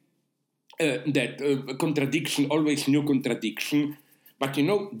say that contradiction, always new contradiction, but you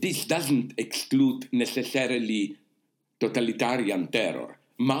know, this doesn't exclude necessarily totalitarian terror.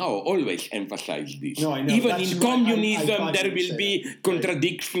 Mao always emphasized this. No, I know. Even in communism, there will be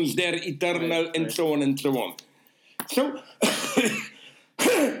contradictions, they're eternal, and so on and so on. So,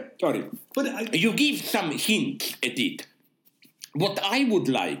 sorry. But you give some hints at it. What I would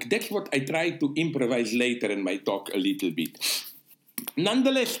like, that's what I try to improvise later in my talk a little bit.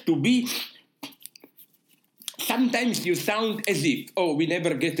 Nonetheless, to be... Sometimes you sound as if, we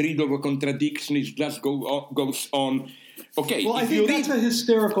never get rid of a contradiction, it just goes on. Okay. Well, I think that's a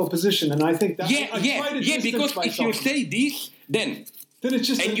hysterical position, and I think that's because if you say this, then it's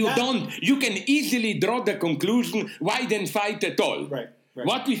just and you can easily draw the conclusion, why then fight at all? Right.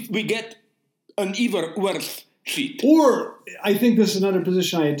 What if we get an even worse shit? Or I think this is another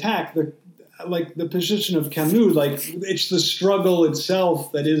position I attack, the position of Camus, it's the struggle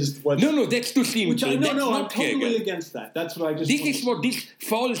itself that is what... No, that's too simple. I'm totally against that. That's what I just... This is what these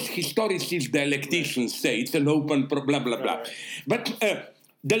false historicist dialecticians say. It's an open blah, blah, blah. Right. But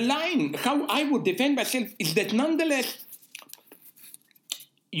the line, how I would defend myself, is that nonetheless,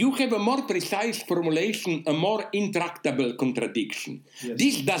 you have a more precise formulation, a more intractable contradiction. Yes.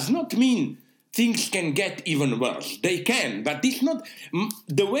 This does not mean things can get even worse. They can, but this not...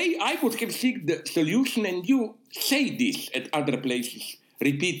 The way I would have seen the solution, and you say this at other places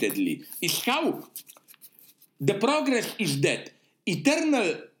repeatedly, is how the progress is that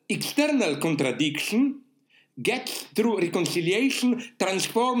external contradiction gets, through reconciliation,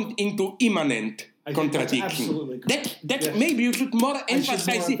 transformed into immanent contradiction. That's maybe you should more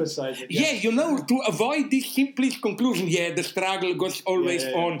emphasize it. To avoid this simplest conclusion. The struggle goes always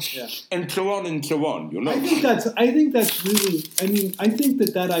on, and so on and so on. You know, I think that's really. I think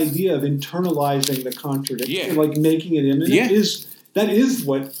that idea of internalizing the contradiction, like making it imminent, is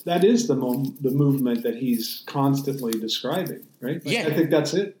the movement that he's constantly describing. Right? I think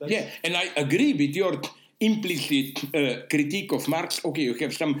that's it. And I agree with your implicit critique of Marx. Okay, you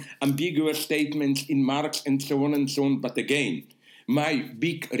have some ambiguous statements in Marx and so on, but again, my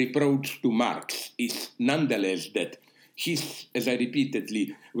big reproach to Marx is nonetheless that his, as I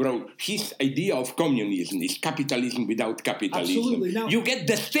repeatedly wrote, his idea of communism is capitalism without capitalism. Absolutely. Now, you get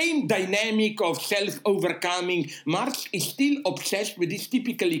the same dynamic of self-overcoming. Marx is still obsessed with this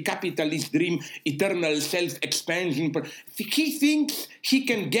typically capitalist dream, eternal self-expansion. He thinks he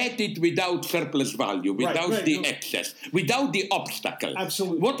can get it without surplus value, without the excess, without the obstacle.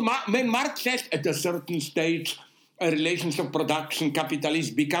 Absolutely. When Marx says at a certain stage, relations of production,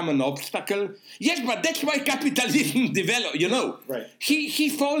 capitalism become an obstacle. Yes, but that's why capitalism developed, Right. He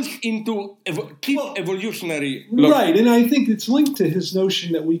falls into evolutionary... Right, and I think it's linked to his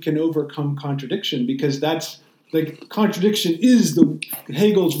notion that we can overcome contradiction, because that's, like, contradiction is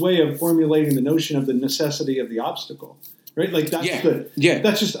Hegel's way of formulating the notion of the necessity of the obstacle. Right? Like, that's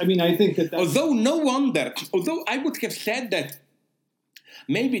that's just, I mean, I think that's... Although I would have said that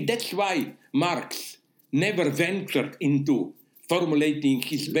maybe that's why Marx never ventured into formulating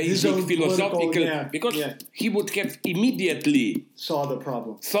his basic philosophical, because he would have immediately saw the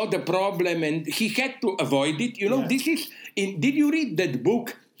problem, and he had to avoid it. This is. Did you read that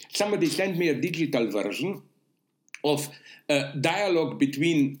book? Somebody sent me a digital version of a dialogue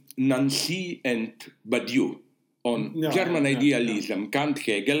between Nancy and Badiou on German idealism, Kant,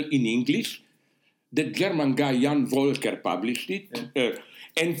 Hegel, in English. The German guy Jan Volker published it,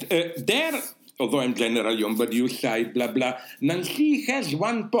 there. Although I'm generally on Badiou's side, blah, blah, Nancy has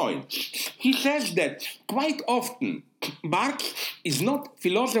one point. He says that quite often Marx is not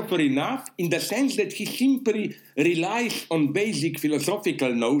philosopher enough in the sense that he simply relies on basic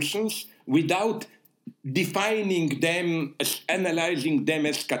philosophical notions without defining them, analyzing them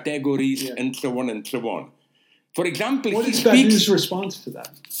as categories, and so on and so on. For example, what is his response to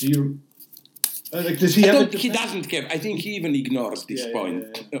that? Do you... does he he doesn't have. I think he even ignores this point,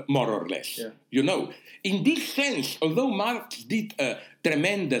 more or less. Yeah. In this sense, although Marx did a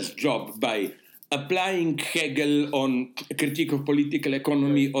tremendous job by applying Hegel on a critique of political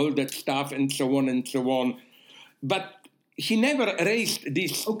economy, all that stuff, and so on, but he never raised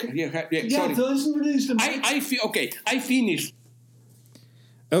this. Okay. Sorry. Doesn't raise them. I finished.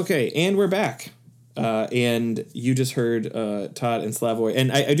 Okay, and we're back. And you just heard Todd and Slavoj,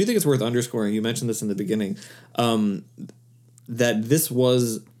 and I do think it's worth underscoring. You mentioned this in the beginning, that this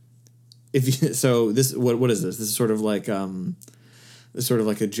was, what is this? This is sort of like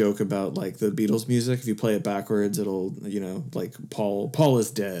a joke about like the Beatles music. If you play it backwards, it'll like Paul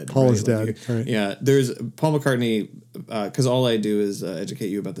is dead. Paul is dead. Right. Yeah, there's Paul McCartney. Because all I do is educate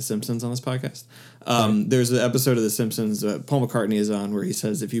you about The Simpsons on this podcast. There's an episode of The Simpsons Paul McCartney is on where he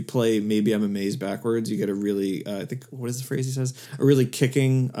says if you play Maybe I'm Amazed backwards, you get a really, I think, what is the phrase he says? A really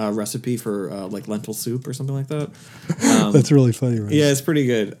kicking recipe for like lentil soup or something like that. That's really funny, right? Yeah, it's pretty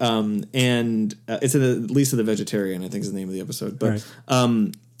good. And it's Lisa the Vegetarian, I think is the name of the episode. But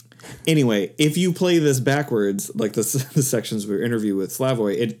anyway, if you play this backwards, like the sections we interview with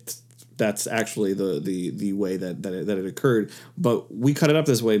Slavoj, that's actually the way that it occurred, but we cut it up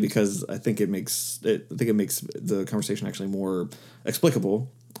this way because I think it makes the conversation actually more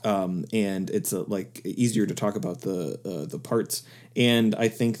explicable, and it's like easier to talk about the parts, and I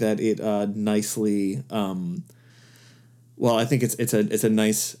think that it nicely. Well, I think it's a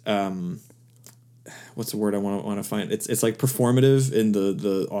nice. What's the word I want to find? It's like performative in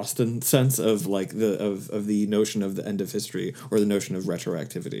the Austin sense of like of the notion of the end of history or the notion of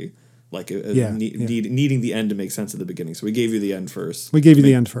retroactivity. Like needing the end to make sense at the beginning. So we gave you the end first. We gave you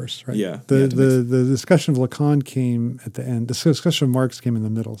the end first, right? Yeah. The discussion of Lacan came at the end. The discussion of Marx came in the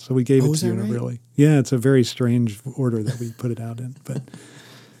middle. So we gave it to you in a really... Yeah, it's a very strange order that we put it out in. But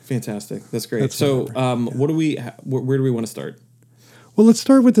fantastic. That's great. So where do we want to start? Well, let's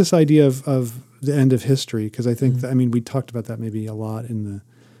start with this idea of the end of history, because I think, we talked about that maybe a lot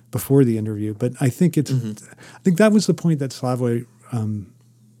before the interview, but I think I think that was the point that Slavoj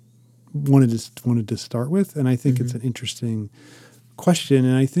wanted to start with, and I think it's an interesting question.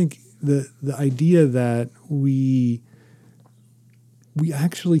 And I think the idea that we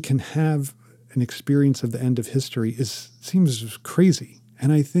actually can have an experience of the end of history seems crazy.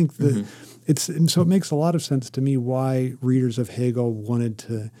 And I think that it makes a lot of sense to me why readers of Hegel wanted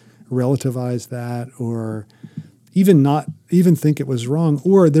to relativize that, or even not even think it was wrong.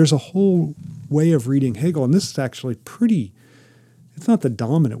 Or there's a whole way of reading Hegel, and this is actually pretty. It's not the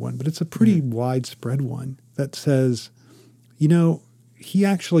dominant one, but it's a pretty widespread one that says, he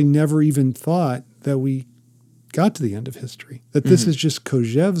actually never even thought that we got to the end of history, that this is just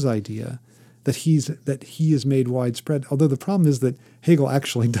Kojève's idea, that he is made widespread. Although the problem is that Hegel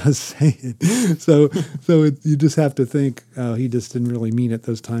actually does say it. So you just have to think, oh, he just didn't really mean it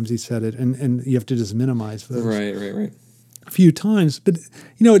those times he said it, and you have to just minimize those. Right. A few times, but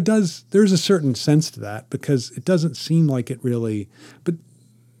it does. There's a certain sense to that because it doesn't seem like it really. But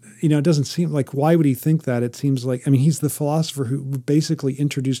it doesn't seem like, why would he think that? It seems like, he's the philosopher who basically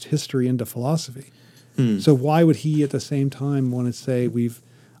introduced history into philosophy. So why would he at the same time want to say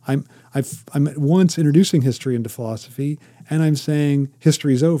I'm at once introducing history into philosophy and I'm saying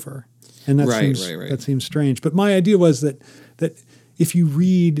history's over, and that that seems strange. But my idea was that if you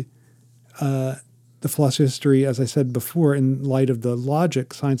read the philosophy of history, as I said before, in light of the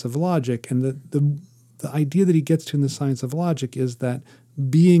science of logic, and the idea that he gets to in the science of logic is that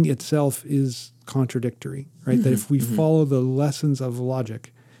being itself is contradictory, right? Mm-hmm, that if we follow the lessons of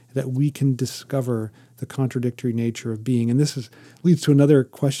logic, that we can discover the contradictory nature of being. And this leads to another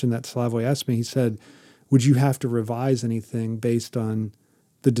question that Slavoj asked me. He said, would you have to revise anything based on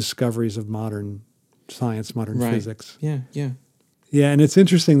the discoveries of modern science, modern physics? Yeah. Yeah, and it's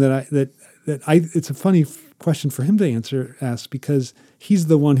interesting that it's a funny question for him to ask, because he's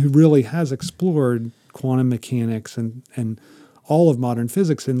the one who really has explored quantum mechanics and all of modern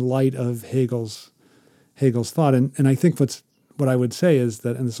physics in light of Hegel's thought. And I think what I would say is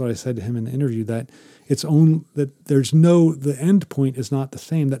that, and this is what I said to him in the interview, that the end point is not the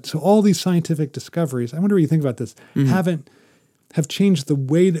same. So all these scientific discoveries, I wonder what you think about this, have changed the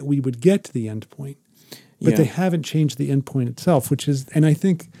way that we would get to the end point, but they haven't changed the end point itself, and I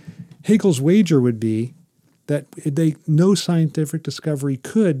think Hegel's wager would be that no scientific discovery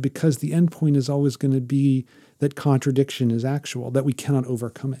could, because the end point is always going to be that contradiction is actual, that we cannot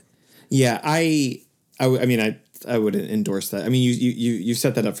overcome it. Yeah, I would endorse that. I mean, you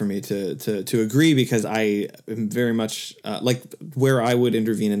set that up for me to agree, because I am very much like, where I would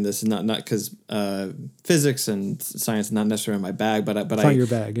intervene in this is not because physics and science is not necessarily my bag, but it's not your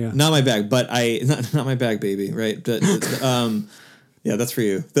bag, yeah, not my bag, but not my bag, baby, right? But yeah, that's for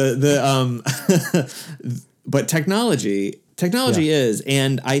you. But technology is,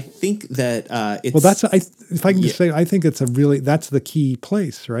 and I think that it's... Well, if I can just say, I think that's the key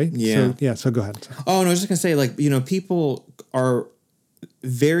place, right? Yeah. So go ahead. Oh, no, I was just going to say, like, people are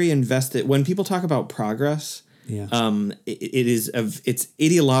very invested. When people talk about progress, it's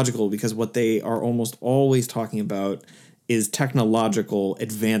ideological, because what they are almost always talking about is technological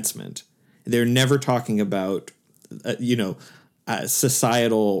advancement. They're never talking about,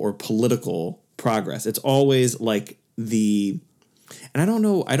 societal or political progress. It's always like and I don't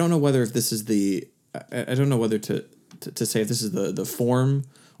know whether if this is I don't know whether to say if this is the form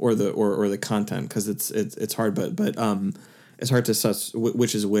or the content, because it's hard, but it's hard to suss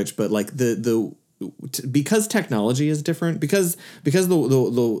which is which, but like because technology is different, because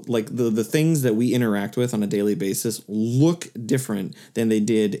the things that we interact with on a daily basis look different than they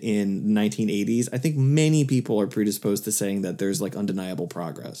did in the 1980s. I think many people are predisposed to saying that there's like undeniable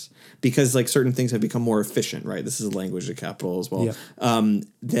progress, because like certain things have become more efficient, right? This is a language of capital as well. Yeah.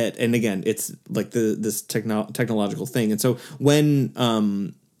 That, and again, it's like this technological thing. And so when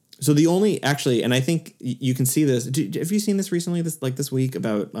so the only, actually, and I think you can see this. Have you seen this recently? This week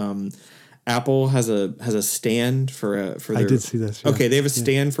about Apple has a stand for their... I did see this. Yeah. Okay, they have a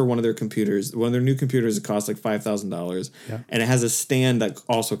stand for one of their computers. One of their new computers, it costs like $5,000, and it has a stand that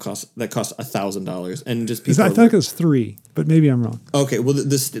also costs $1,000. And just people, I thought it was $3, but maybe I'm wrong. Okay, well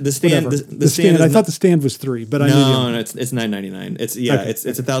the stand I thought the stand was $3, but no, it's $9.99. It's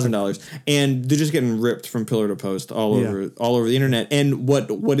 $1,000, and they're just getting ripped from pillar to post all over the internet. And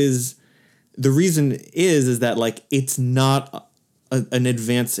what is the reason is that like it's not an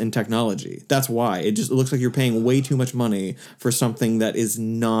advance in technology. That's why it looks like you're paying way too much money for something that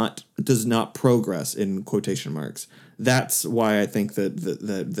does not progress, in quotation marks. That's why I think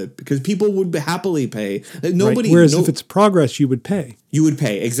that because people would happily pay. Nobody. Right. Whereas if it's progress, you would pay. You would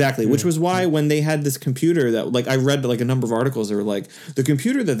pay, exactly. Which was why when they had this computer that, like, I read like a number of articles that were like, the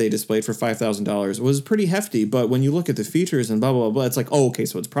computer that they displayed for $5,000 was pretty hefty, but when you look at the features and blah blah blah, it's like, oh, okay,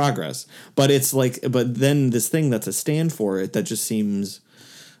 so it's progress. But it's like, but then this thing that's a stand for it that just seems,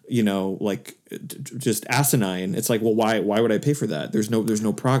 like just asinine. It's like, well, why would I pay for that? There's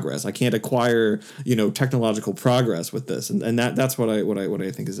no progress. I can't acquire, technological progress with this, and that's what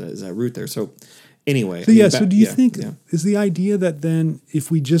I think is at root there. So Anyway. So so do you think is the idea that then if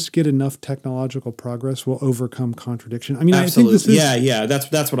we just get enough technological progress, we'll overcome contradiction? I mean, absolutely. I think this is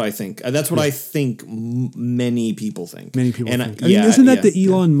That's what I think. That's what I think many people think. Many people think. I mean, isn't that the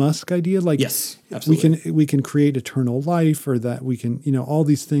Elon Musk idea? Like, yes, absolutely. we can create eternal life, or that we can, all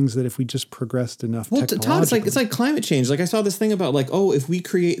these things that if we just progressed enough. Well, Todd, it's like climate change. Like I saw this thing about like, oh, if we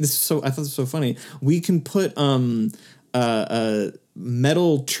create this, I thought this was so funny. We can put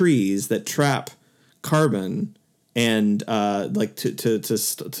metal trees that trap carbon and like to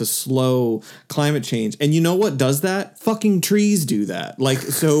slow climate change. And you know what does that? Fucking trees do that. Like,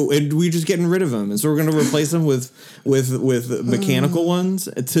 so and we're just getting rid of them, and so we're going to replace them with mechanical ones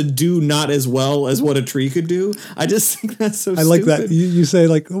to do not as well as what a tree could do. I just think that's so I like that you say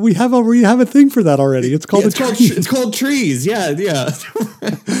like we have a thing for that already. It's called it's called trees. Yeah.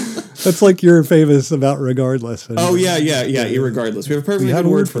 That's like you're famous about regardless. Oh yeah. Irregardless. We have a perfectly good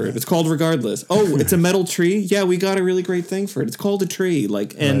word for it. It's called regardless. Oh, it's a metal tree. Yeah, we got a really great thing for it. It's called a tree.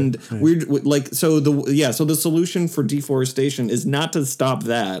 Like, and we're like, so the solution for deforestation is not to stop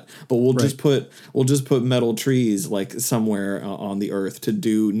that, but we'll just put metal trees like somewhere on the earth to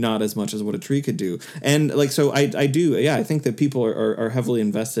do not as much as what a tree could do. And like, so I think that people are heavily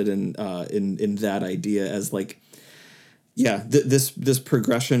invested in that idea as like. Yeah, this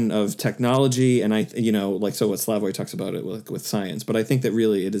progression of technology, and like so what Slavoj talks about it with science, but I think that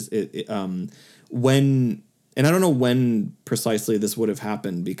really it is when, and I don't know when precisely this would have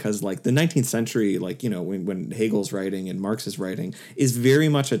happened, because like the 19th century, like when Hegel's writing and Marx is writing, is very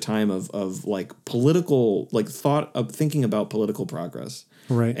much a time of like political like thought of thinking about political progress.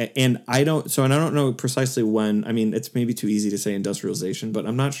 Right. And I don't know precisely when. I mean, it's maybe too easy to say industrialization, but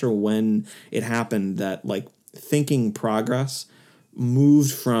I'm not sure when it happened that like thinking progress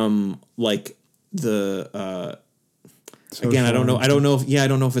moved from like the again I don't know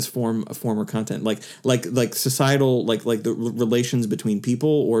if it's form or content like societal like the relations between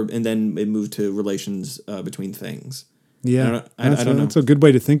people and then it moved to relations between things. Yeah, I don't know. That's a good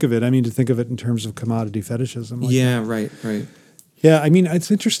way to think of it. I mean, to think of it in terms of commodity fetishism. Right. Yeah, I mean,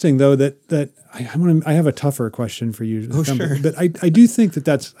 it's interesting though that I have a tougher question for you. Oh, sure. But I do think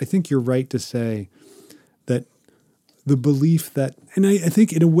I think you're right to say that the belief that, and I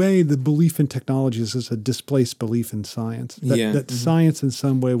think in a way the belief in technology is a displaced belief in science. That science in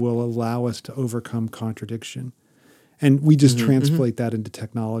some way will allow us to overcome contradiction. And we just translate that into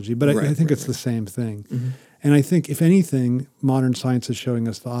technology. But I think it's the same thing. Mm-hmm. And I think, if anything, modern science is showing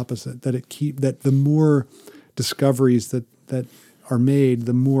us the opposite, that the more discoveries that are made,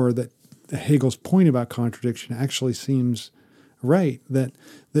 the more that Hegel's point about contradiction actually seems right. That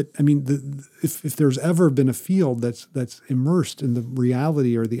I mean, if there's ever been a field that's immersed in the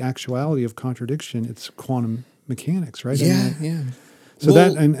reality or the actuality of contradiction, it's quantum mechanics, right? Yeah. So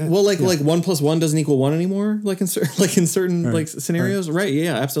like 1 + 1 doesn't equal 1 anymore, like in certain like scenarios, right?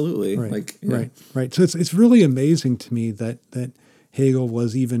 Yeah, absolutely. Right. So it's really amazing to me that Hegel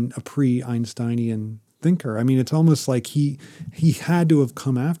was even a pre-Einsteinian thinker. I mean, it's almost like he had to have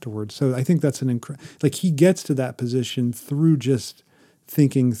come afterwards. So I think that's like he gets to that position through just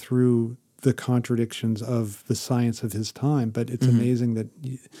thinking through the contradictions of the science of his time. But it's amazing that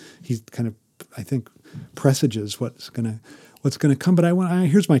he's kind of, I think, presages what's going to come. But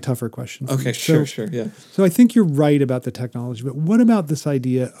here's my tougher question. Okay, sure, yeah. So I think you're right about the technology, but what about this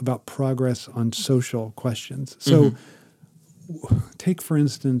idea about progress on social questions? So take, for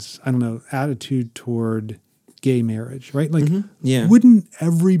instance, I don't know, attitude toward gay marriage, right? Like, wouldn't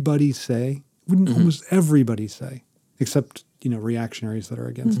almost everybody say, except, reactionaries that are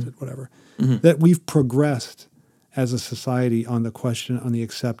against it, whatever, that we've progressed as a society on the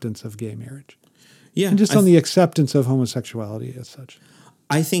acceptance of gay marriage? Yeah. And just on the acceptance of homosexuality as such.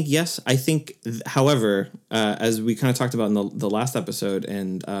 I think, yes. I think, however, as we kind of talked about in the last episode,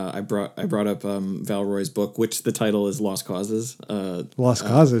 and I brought up Val Roy's book, which the title is Lost Causes. Lost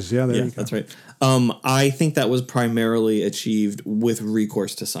Causes, there you go. That's right. I think that was primarily achieved with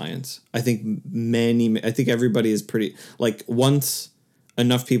recourse to science. I think everybody is pretty, like, once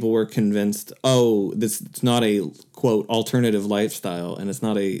enough people were convinced, it's not a, quote, alternative lifestyle, and it's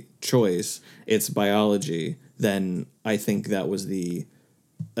not a choice, it's biology, then I think that was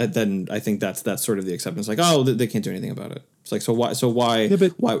then I think that's sort of the acceptance. Like, they can't do anything about it. It's like, why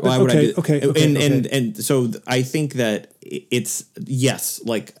would I do? Okay. And so I think that it's, yes,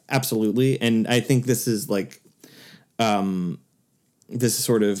 like, absolutely. And I think this is like, this is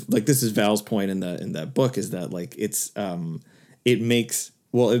sort of like, this is Val's point in that book, is that like, it's, it makes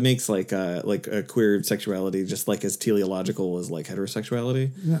like a queer sexuality just like as teleological as like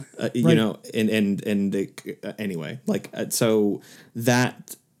heterosexuality, anyway, like, so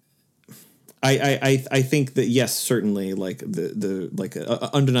that I think that yes, certainly like the like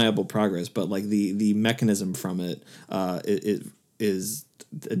undeniable progress, but like the mechanism from it is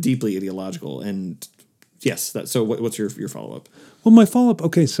deeply ideological, and yes, that. So what's your follow up? Well, my follow up.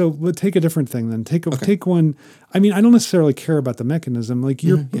 Okay, so we'll take a different thing then. Take one. I mean, I don't necessarily care about the mechanism. Like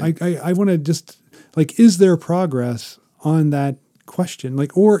I want to just like, is there progress on that question?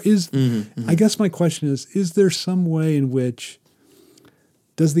 Like, or is I guess my question is there some way in which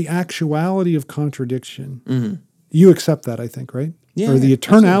does the actuality of contradiction? You accept that, I think, right? Yeah. Or the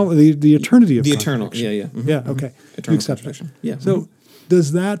eternality, the eternity of the contradiction. eternal. Yeah. Yeah. Okay. Eternal You accept contradiction. that. Yeah. So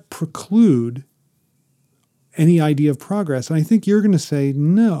does that preclude any idea of progress? And I think you're going to say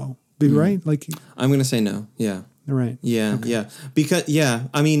no, right? Like I'm going to say no. Yeah. right. Yeah. Okay. Yeah. Because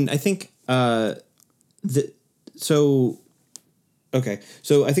I mean, I think so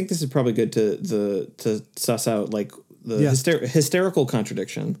I think this is probably good to suss out like the hysterical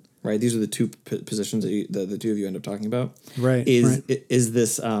contradiction, right? These are the two positions that the two of you end up talking about. Right. Is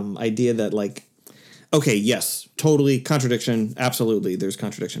this idea that like, okay, yes, totally contradiction, absolutely, there's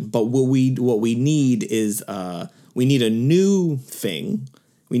contradiction, but what we need is we need a new thing,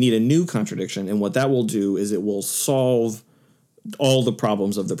 we need a new contradiction, and what that will do is it will solve all the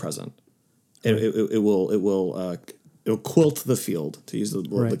problems of the present. Right. It will quilt the field, to use the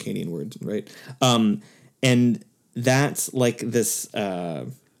Lacanian word, right? And that's like this. I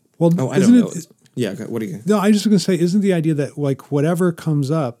don't know. Yeah, what are you? No, I was just going to say, isn't the idea that like whatever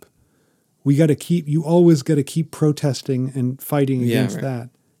comes up, you always got to keep protesting and fighting against that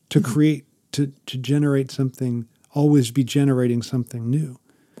to create, to generate something, always be generating something new.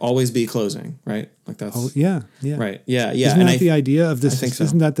 Always be closing, right? Like that's. Oh, yeah. Right. Yeah. Isn't that the idea of this? I think so.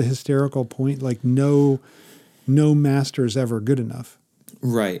 Isn't that the hysterical point? Like no master is ever good enough.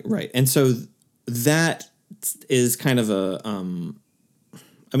 Right. And so that is kind of a,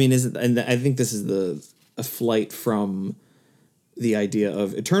 I mean, and I think this is a flight from the idea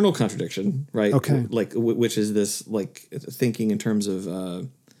of eternal contradiction, right? Okay. Like, which is this like thinking in terms of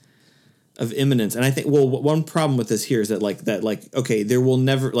immanence. And I think, well, one problem with this here is that okay, there will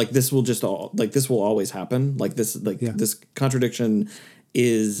never, like, this will always happen. Like this, this contradiction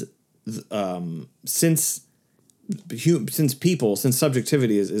is, since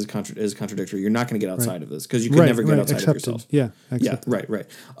subjectivity is contradictory, you're not going to get outside of this because you can never get outside of yourself. Yeah. Right.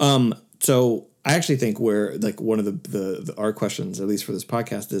 So I actually think where like one of the our questions, at least for this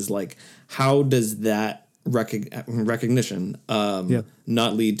podcast, is like, how does that recognition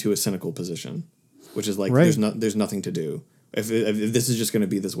not lead to a cynical position, which is like there's nothing to do if this is just going to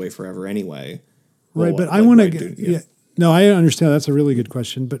be this way forever anyway. Right, but I want to get No, I understand. That's a really good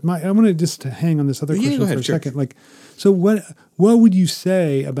question. But I want to just hang on this other question for a second. Like, so what would you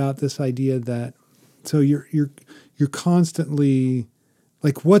say about this idea that so you're constantly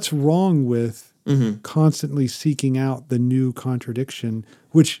like, what's wrong with constantly seeking out the new contradiction,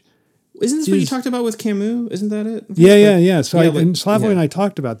 which isn't this what you talked about with Camus? Isn't that it? Yeah. So and Slavoj and I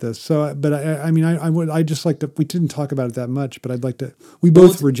talked about this. So, but I just like to. We didn't talk about it that much, but I'd like to. We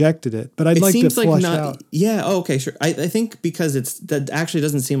both rejected it, but I'd like to flush out. Yeah. Oh, okay. Sure. I think because that actually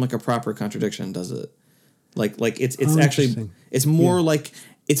doesn't seem like a proper contradiction, does it? Like it's actually it's more like.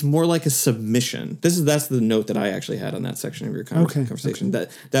 It's more like a submission. That's the note that I actually had on that section of your conversation. Okay.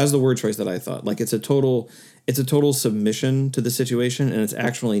 That was the word choice that I thought. Like it's a total submission to the situation, and it's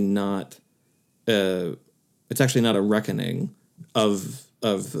actually not. It's actually not a reckoning of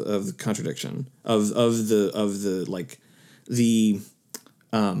contradiction of the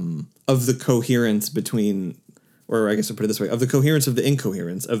coherence between. Or I guess I'll put it this way: of the coherence of the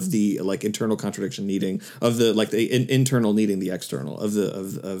incoherence of the like internal contradiction needing of the like the internal needing the external of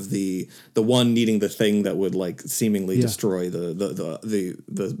the one needing the thing that would like seemingly destroy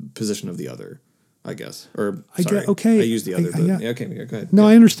the position of the other, I guess. Or sorry, I used the other. Okay, go ahead. No,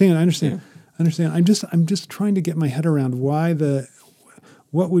 I understand. I'm just trying to get my head around what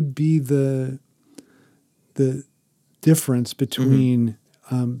would be the difference between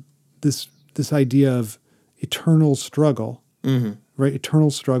this idea of eternal struggle, right? Eternal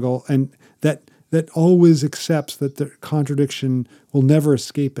struggle, and that always accepts that the contradiction will never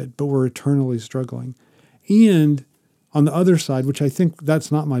escape it, but we're eternally struggling. And on the other side, which I think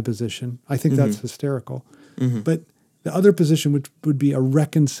that's not my position, I think that's hysterical, but the other position would be a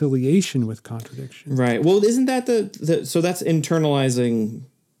reconciliation with contradiction. Right. Well, isn't that so that's internalizing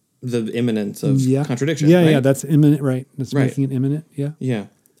the imminence of contradiction. Yeah, right? yeah, that's imminent, right? That's making it imminent, yeah. Yeah.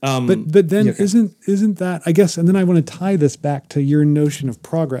 But then isn't that, I guess, and then I want to tie this back to your notion of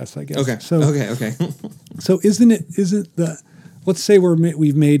progress, I guess. Okay. So, okay. So let's say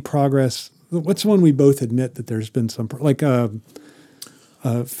we've made progress. What's one we both admit that there's been some, like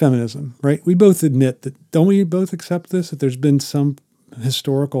feminism, right? We both admit that, don't we both accept this, that there's been some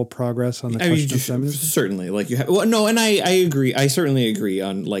historical progress on the question of feminism? Certainly, like you have. Well, no, and I agree. I certainly agree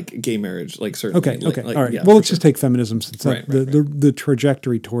on like gay marriage. Like certainly. Okay. Like, All right. Yeah, well, let's just take feminism since Right, the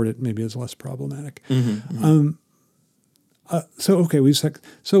trajectory toward it maybe is less problematic.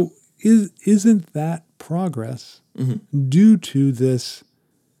 So isn't that progress due to this?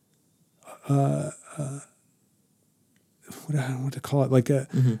 What I don't know what to call it, like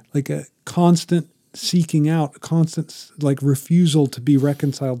a constant seeking out, a constant like refusal to be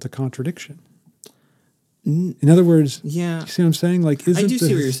reconciled to contradiction. In other words, Yeah. you see what I'm saying? Like, I do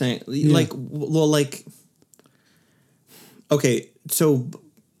see what you're saying. Like, well, like, okay, so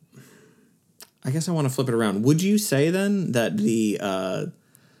I guess I want to flip it around. Would you say then that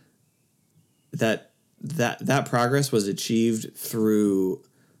that progress was achieved through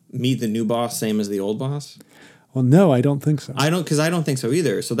Meet the New Boss, same as the old boss? Well, no, I don't think so. I don't think so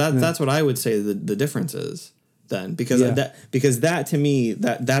either. So that's what I would say the difference is then, because that to me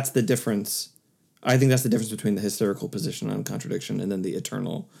that's the difference. I think that's the difference between the hysterical position on contradiction and then the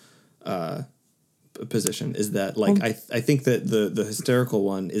eternal position, is that like I think that the hysterical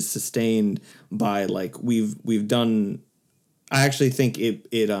one is sustained by like we've done. I actually think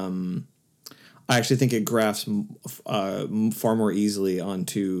it grafts far more easily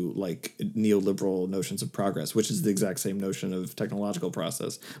onto like neoliberal notions of progress, which is the exact same notion of technological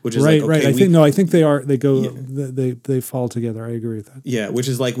process, which is right. Like, okay, I think they go they fall together. I agree with that. Yeah, which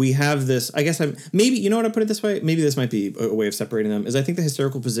is like we have this. I guess maybe you know what I put it this way. Maybe this might be a way of separating them. Is I think the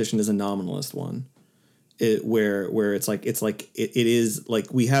hysterical position is a nominalist one, where it's like it is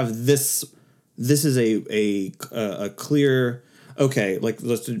like we have this. This is a clear. Okay, like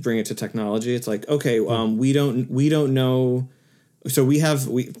let's bring it to technology. It's like, okay, we don't know. So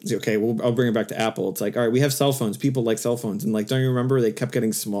I'll bring it back to Apple. It's like, all right, we have cell phones. People like cell phones, and like, don't you remember they kept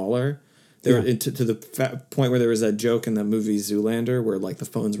getting smaller? They were to the point where there was that joke in the movie Zoolander where like the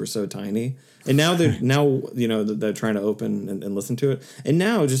phones were so tiny, and now they're trying to open and listen to it, and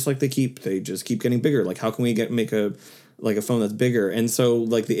now just like they just keep getting bigger. Like, how can we make a phone that's bigger? And so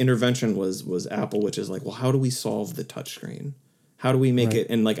like the intervention was Apple, which is like, well, how do we solve the touchscreen? How do we make it?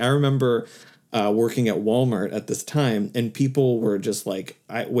 And like I remember working at Walmart at this time, and people were just like,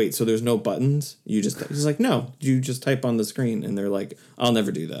 "Wait, so there's no buttons? It's like, no, you just type on the screen." And they're like, "I'll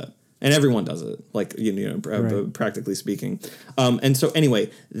never do that." And everyone does it, like practically speaking. And so anyway,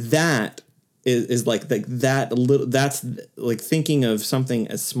 that is like that little. That's like thinking of something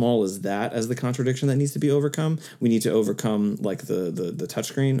as small as that as the contradiction that needs to be overcome. We need to overcome like the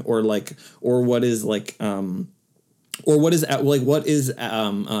touchscreen, or what is like. Or what is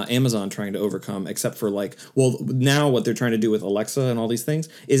Amazon trying to overcome, except for like, well, now what they're trying to do with Alexa and all these things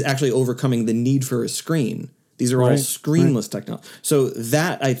is actually overcoming the need for a screen. These are all screenless technology. So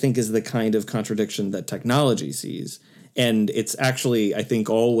that, I think, is the kind of contradiction that technology sees. And it's actually, I think,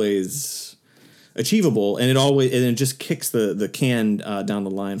 always achievable, and it just kicks the can down the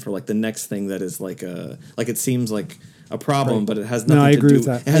line for like the next thing that is like it seems like a problem, but it has nothing I to agree do. with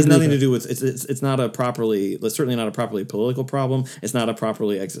that. It has nothing to do with it's not a properly. It's certainly not a properly political problem. It's not a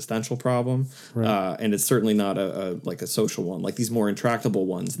properly existential problem, and it's certainly not a social one. Like these more intractable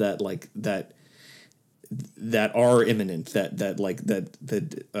ones that are imminent.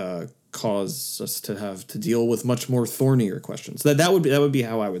 That cause us to have to deal with much more thornier questions. That would be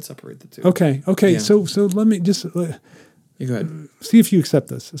how I would separate the two. Okay. Yeah. So let me just. Go ahead. See if you accept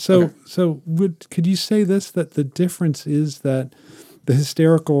this. So could you say this, that the difference is that the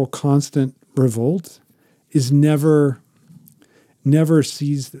hysterical constant revolt is never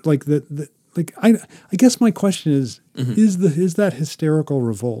sees like I guess my question is is that hysterical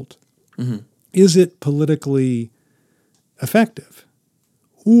revolt is it politically effective,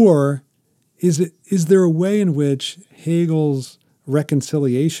 or is there a way in which Hegel's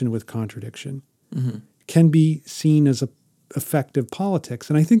reconciliation with contradiction can be seen as a effective politics?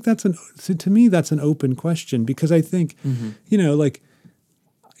 And I think to me that's an open question, because I think like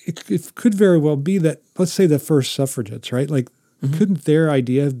it could very well be that, let's say the first suffragettes, right? Like couldn't their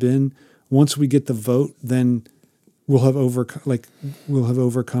idea have been, once we get the vote, then we'll have overcome that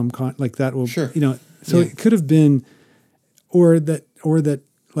will it could have been, or that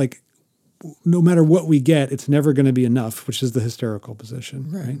like no matter what we get, it's never going to be enough, which is the hysterical position,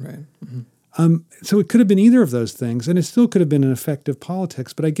 right? Mm-hmm. So it could have been either of those things, and it still could have been an effective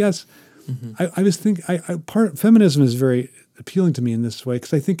politics. But I guess I was thinking, feminism is very appealing to me in this way,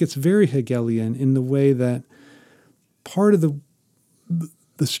 because I think it's very Hegelian in the way that part of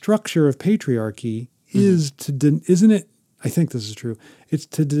the structure of patriarchy is isn't it? I think this is true. It's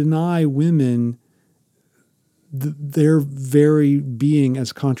to deny women their very being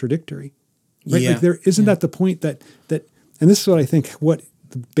as contradictory. Right? Yeah. Like there isn't that the point that and this is what I think what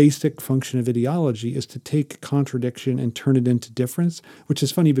the basic function of ideology is, to take contradiction and turn it into difference, which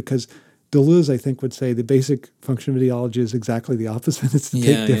is funny because Deleuze, I think, would say the basic function of ideology is exactly the opposite. It's to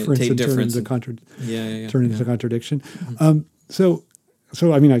take difference and turn it into turn it into contradiction. So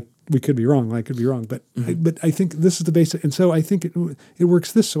I mean, we could be wrong. I could be wrong, but I think this is the basic. And so I think it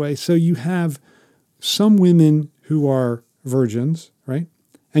works this way. So you have some women who are virgins, right?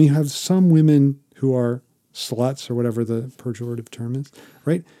 And you have some women who are sluts, or whatever the pejorative term is,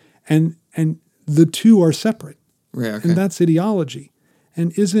 right? And the two are separate. Right, okay. And that's ideology.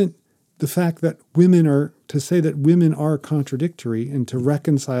 And isn't the fact that to say that women are contradictory and to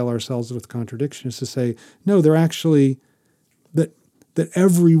reconcile ourselves with contradiction is to say, no, they're actually, that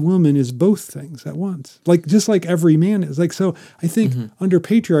every woman is both things at once. Like, just like every man is. Like, so I think under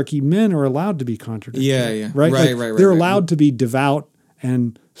patriarchy, men are allowed to be contradictory. Yeah. Right? Right, like, they're allowed to be devout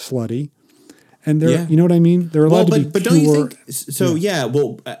and slutty. And they're, you know what I mean? They're allowed to be but pure. don't you think so? Yeah.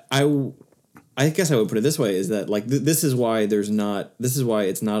 Well, I guess I would put it this way: is that like this is why it's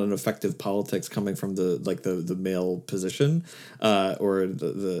not an effective politics coming from the male position, or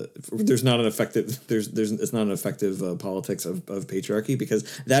it's not an effective politics of patriarchy, because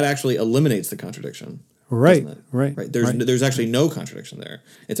that actually eliminates the contradiction. Right. There's actually no contradiction there.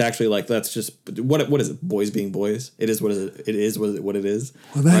 It's actually like, that's just what is it? Boys being boys. It is what it is.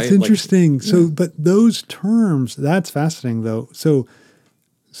 Well, that's interesting. Like, but those terms, that's fascinating though. So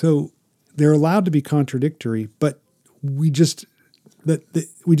they're allowed to be contradictory, but we just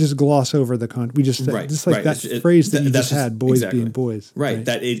gloss over the we just just like that phrase that you just had, boys being boys. Right.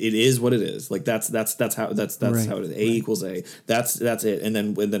 That it is what it is. Like that's how it is. A equals A. That's it. And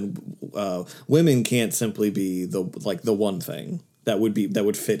then women can't simply be the one thing that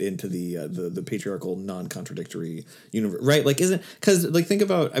would fit into the patriarchal non-contradictory universe, right? Like, because think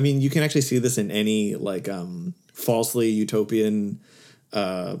about, I mean, you can actually see this in any falsely utopian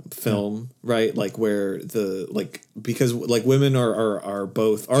film, right? Like where because women are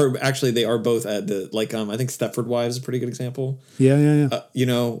both they are both at the I think Stepford Wives is a pretty good example. Yeah.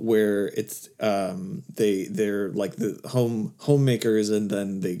 Where it's they're like the homemakers and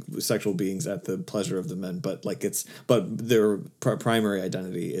then the sexual beings at the pleasure of the men, but their primary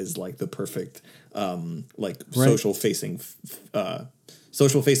identity is like the perfect social facing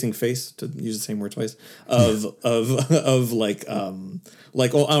face, to use the same word twice, of I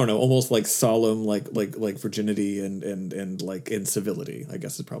don't know, almost like solemn like virginity and like incivility, I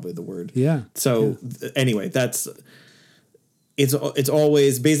guess is probably the word. Yeah. So anyway, it's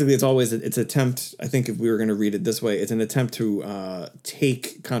attempt, I think if we were going to read it this way, it's an attempt to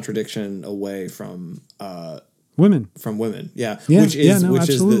take contradiction away from women. Which is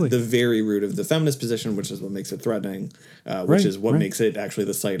the very root of the feminist position, which is what makes it threatening, which is what makes it actually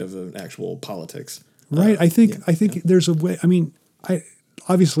the site of an actual politics. Right. I think there's a way. I mean,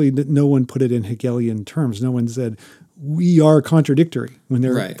 obviously no one put it in Hegelian terms. No one said we are contradictory when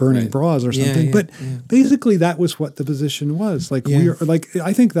they're burning bras or something. But basically, that was what the position was. Like we are. Like,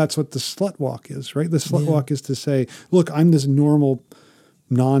 I think that's what the slut walk is. Right. The slut walk is to say, look, I'm this normal,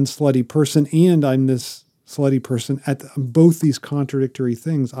 non-slutty person, and I'm this slutty person at both these contradictory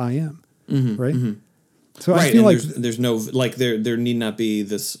things. I am right. Mm-hmm. So I feel like there's no there need not be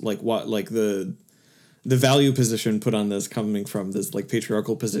this the value position put on this coming from this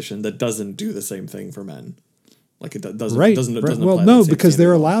patriarchal position that doesn't do the same thing for men. Like it doesn't. Right. Doesn't well, no, because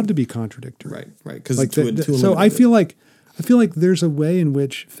they're allowed to be contradictory. Right. Because so I feel like there's a way in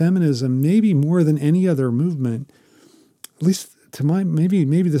which feminism, maybe more than any other movement, at least to my maybe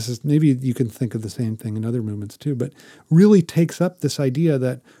you can think of the same thing in other movements too, but really takes up this idea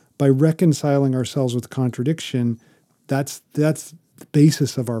that by reconciling ourselves with contradiction, that's the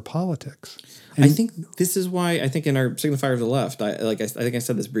basis of our politics. And I think this is why I think in our Signifier of the Left, I think I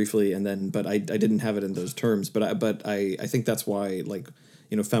said this briefly, but I didn't have it in those terms. But I think that's why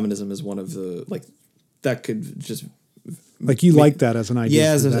feminism is one of the that could just like that as an idea.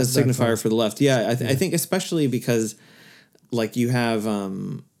 Yeah, as a signifier for the left. Yeah, I think especially because you have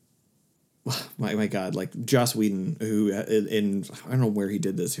my God, Joss Whedon, who in I don't know where he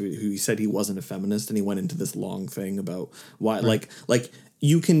did this, who said he wasn't a feminist, and he went into this long thing about why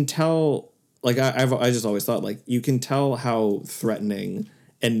you can tell. I just always thought you can tell how threatening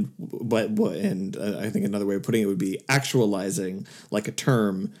and I think another way of putting it would be actualizing a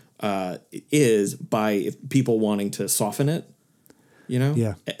term is by people wanting to soften it,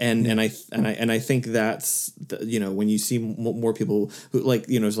 Yeah. And I think that's when you see more people who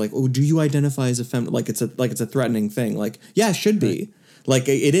it's oh, do you identify as a feminist? It's a threatening thing. Yeah, it should be. Like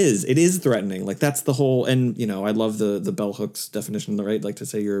it is threatening. Like that's the whole, and I love the bell hooks definition, right? Like to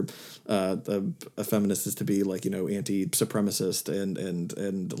say you're a feminist is to be like anti-supremacist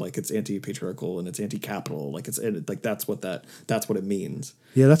and like it's anti-patriarchal and it's anti-capital. Like like that's what it means.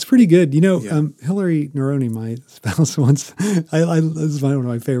 Yeah, that's pretty good. Hillary Neroni, my spouse, once. This is one of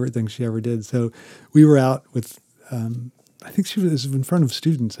my favorite things she ever did. So we were out with. I think she was in front of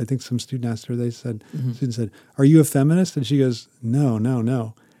students. I think some student asked her, student said, "Are you a feminist?" And she goes, No.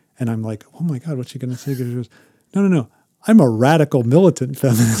 And I'm like, oh my God, what's she going to say? She goes, No. I'm a radical militant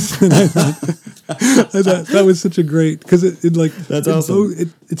feminist. And I thought that was such a great, because that's awesome.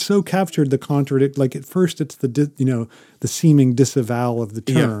 It so captured the contradict. Like at first it's the seeming disavowal of the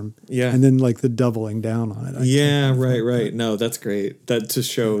term. Yeah. And then like the doubling down on it. Right. No, that's great. That to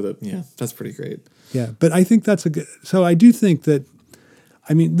show that, that's pretty great. Yeah, but I think that's so I do think that,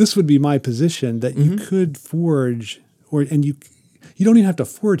 this would be my position, that you could forge, and you don't even have to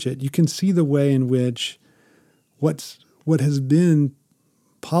forge it. You can see the way in which what has been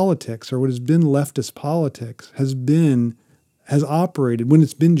politics, or what has been leftist politics, has operated, when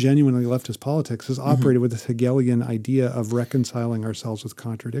it's been genuinely leftist politics, has operated with this Hegelian idea of reconciling ourselves with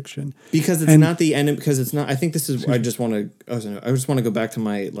contradiction. Because it's not the end, because it's not, I think this is, I just want to go back to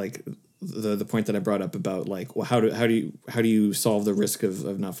my, like, the point that I brought up about like, well, how do you solve the risk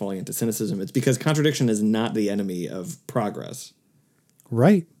of not falling into cynicism? It's because contradiction is not the enemy of progress.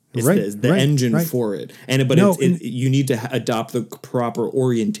 Right. It's the engine for it. You need to adopt the proper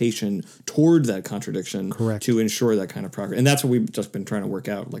orientation toward that contradiction. Correct. To ensure that kind of progress. And that's what we've just been trying to work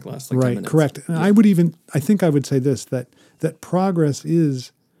out like last 10 minutes. Correct. And I would say this, that progress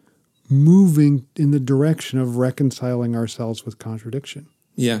is moving in the direction of reconciling ourselves with contradiction.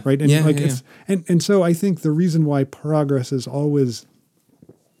 Yeah. Right. And and so I think the reason why progress is always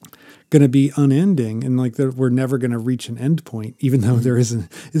going to be unending and like that we're never going to reach an end point, even though there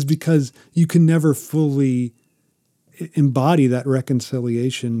isn't, is because you can never fully embody that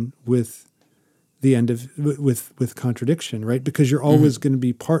reconciliation with the end of with contradiction, right? Because you're always going to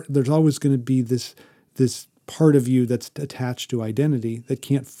be there's always going to be this part of you that's attached to identity that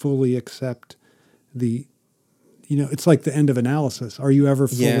can't fully accept the. It's like the end of analysis. Are you ever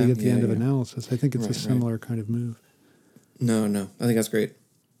fully at the end of analysis? I think it's a similar kind of move. No. I think that's great.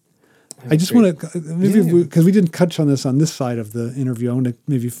 I just want to, maybe because we didn't touch on this side of the interview, I want to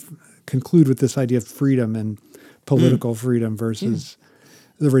maybe conclude with this idea of freedom and political freedom versus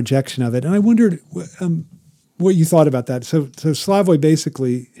the rejection of it. And I wondered what you thought about that. So Slavoj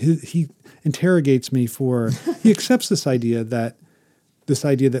basically, he interrogates me he accepts this idea that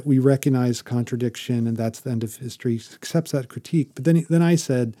we recognize contradiction and that's the end of history, accepts that critique. But then I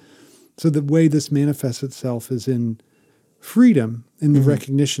said, so the way this manifests itself is in freedom, in the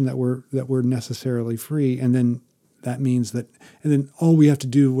recognition that we're necessarily free, and then that means that, and then all we have to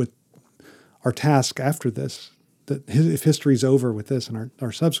do with our task after this, that if history's over with this, and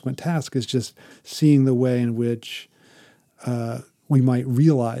our subsequent task is just seeing the way in which we might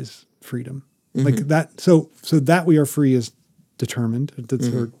realize freedom, like that. So that we are free is determined,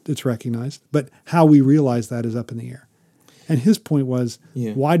 it's recognized, but how we realize that is up in the air. And his point was,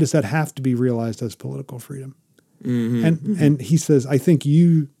 why does that have to be realized as political freedom? And he says, I think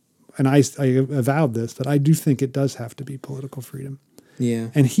you, and I avowed this, that I do think it does have to be political freedom. Yeah.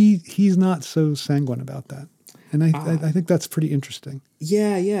 And he's not so sanguine about that. And I think that's pretty interesting.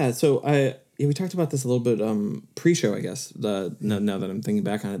 Yeah. So we talked about this a little bit pre-show, I guess, now that I'm thinking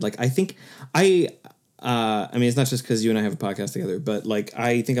back on it. Like, I think I mean, it's not just because you and I have a podcast together, but like,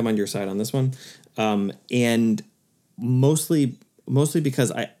 I think I'm on your side on this one. And mostly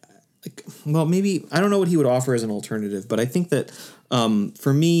because maybe I don't know what he would offer as an alternative, but I think that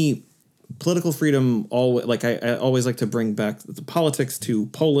for me, political freedom I always like to bring back the politics to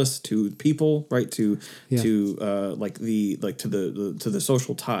polis, to people, right? To the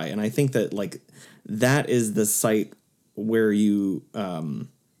social tie, and I think that like that is the site where you can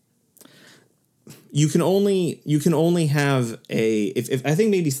only have if I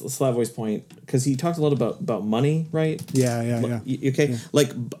think maybe Slavoj's point, because he talked a lot about money, right? Yeah. Okay, yeah.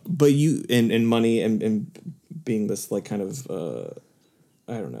 Like, but you and money and being this like kind of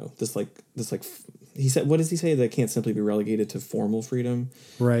I don't know, this like he said, what does he say, that can't simply be relegated to formal freedom,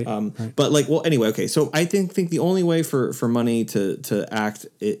 right? Right. But like, well, anyway, okay. So I think the only way for money to act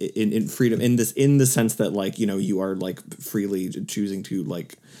in freedom in the sense that like you are like freely choosing to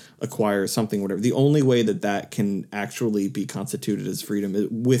like acquire something, whatever. The only way that can actually be constituted as freedom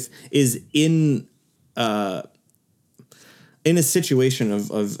is in a situation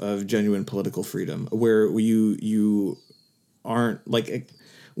of genuine political freedom where you aren't like.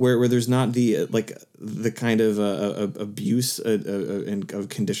 where there's not the like the kind of abuse of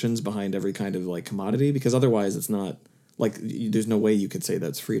conditions behind every kind of like commodity, because otherwise it's not like there's no way you could say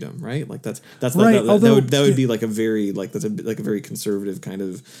that's freedom, right? Like that's right. that would be like a very like that's like a very conservative kind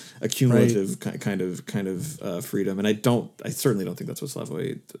of accumulative kind of freedom, and I certainly don't think that's what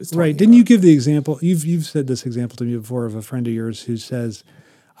Slavoj is talking right. Didn't about. you give the example? You've said this example to me before of a friend of yours who says,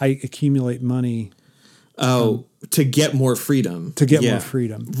 "I accumulate money." To get more freedom. To get more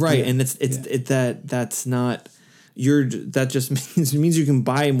freedom. Right. Yeah. And that's not that just means you can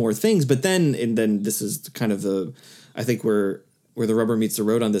buy more things, but then this is kind of I think where the rubber meets the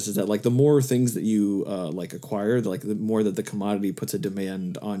road on this is that like the more things that you like acquire, like the more that the commodity puts a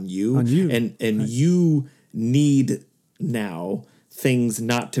demand on you. And you need now things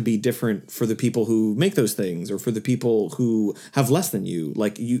not to be different for the people who make those things or for the people who have less than you.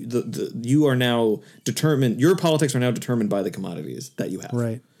 Like you are now determined. Your politics are now determined by the commodities that you have.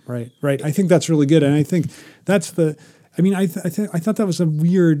 Right. I think that's really good, and I think that's the. I mean, I thought that was a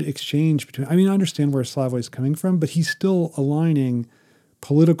weird exchange between. I mean, I understand where Slavoj is coming from, but he's still aligning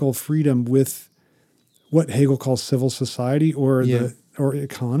political freedom with what Hegel calls civil society or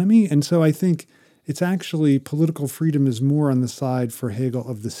economy, and so I think. It's actually political freedom is more on the side for Hegel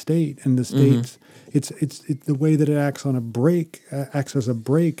of the state, and the state's it's the way that it acts as a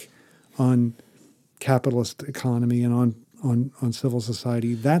brake on capitalist economy and on civil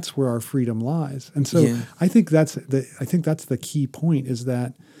society. That's where our freedom lies, and so I think that's the key point is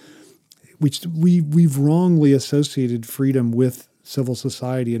that we've wrongly associated freedom with civil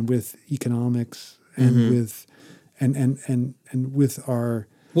society and with economics and with and with our.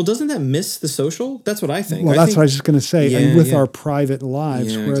 Well, doesn't that miss the social? That's what I think. Well, that's what I was just going to say. And with our private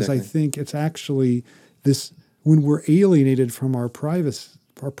lives, whereas exactly. I think it's actually this when we're alienated from our private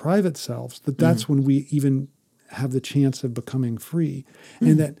selves, that's when we even have the chance of becoming free,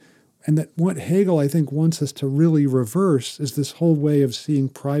 and that what Hegel I think wants us to really reverse is this whole way of seeing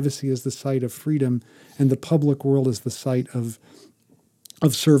privacy as the site of freedom and the public world as the site of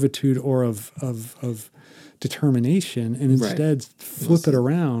servitude or of determination, and instead flip it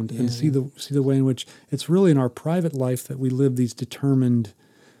around and see the way in which it's really in our private life that we live these determined,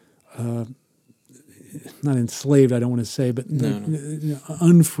 not enslaved, I don't want to say, but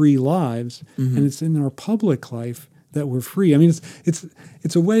unfree lives, and it's in our public life that we're free. I mean,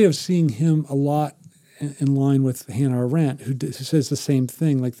 it's a way of seeing him a lot in line with Hannah Arendt, who says the same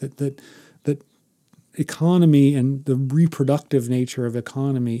thing, like that economy and the reproductive nature of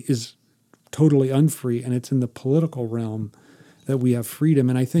economy is totally unfree, and it's in the political realm that we have freedom.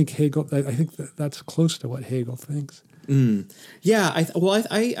 And I think that's close to what Hegel thinks. Yeah, I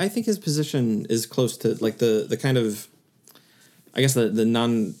think his position is close to like the kind of, I guess the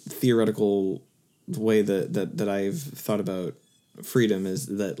non-theoretical way that I've thought about freedom is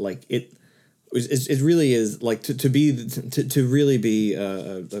that like it really is like to really be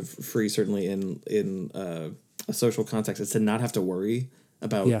free, certainly in a social context, is to not have to worry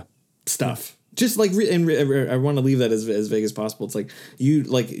about stuff. Just like, and I want to leave that as vague as possible. It's like you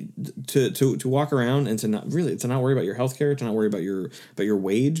like to walk around and to not worry about your healthcare, to not worry about your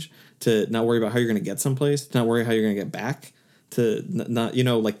wage, to not worry about how you're going to get someplace, to not worry how you're going to get back, to not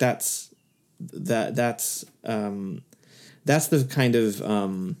like that's the kind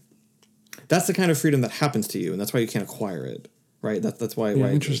of freedom that happens to you, and that's why you can't acquire it, right? That's why.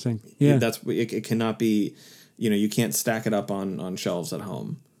 Yeah, interesting. Yeah, it cannot be. You can't stack it up on shelves at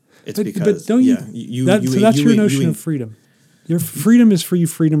home. It's but don't you? So that's your notion of freedom. Your freedom is for you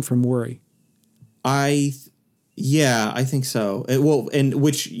freedom from worry. I think so. And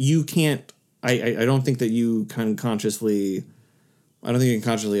which you can't. I don't think that you can consciously. I don't think you can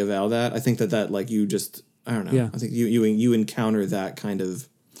consciously avow that. I think that like you just. I don't know. Yeah. I think you encounter that kind of,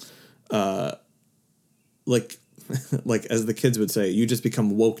 like as the kids would say, you just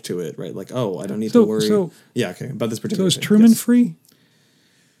become woke to it, right? Like, oh, I don't need to worry. Okay, about this particular. So is Truman free?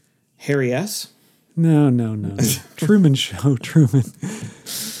 Harry S. No. Truman Show. Truman.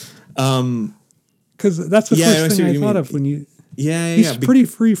 Because that's the first thing I thought of when you. He's pretty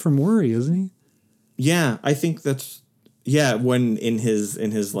free from worry, isn't he? Yeah, I think that's. Yeah, when in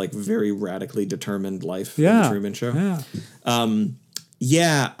his like very radically determined life in the Truman Show.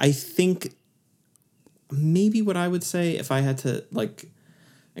 Yeah. I think maybe what I would say if I had to like,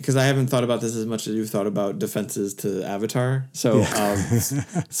 because I haven't thought about this as much as you've thought about defenses to Avatar. So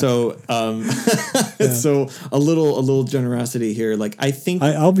so a little generosity here. Like I think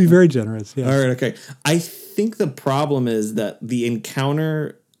I'll be very generous. Yeah. All right. Okay. I think the problem is that the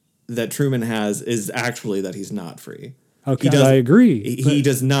encounter that Truman has is actually that he's not free. Okay, I agree. He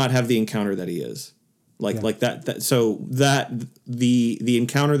does not have the encounter that he is. like that. So that the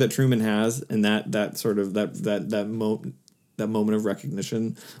encounter that Truman has, and that sort of that moment of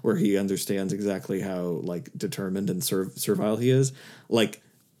recognition where he understands exactly how like determined and servile he is, like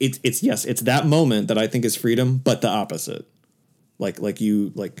it's that moment that I think is freedom, but the opposite. Like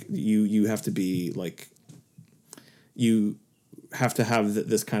you have to be like, you have to have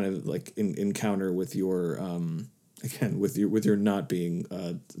this kind of like encounter with your again with your not being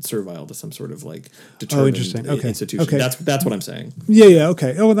servile to some sort of like determined institution. Okay. That's what I'm saying. Yeah.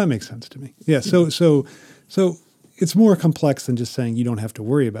 Okay. Oh, well, that makes sense to me. Yeah. So it's more complex than just saying you don't have to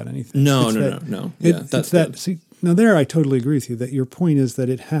worry about anything. No. Yeah, it's that. See, now there, I totally agree with you that your point is that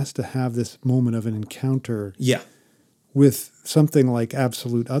it has to have this moment of an encounter. Yeah. With something like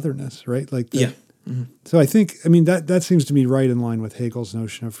absolute otherness, right? Like yeah. Mm-hmm. So I think, I mean, that seems to me right in line with Hegel's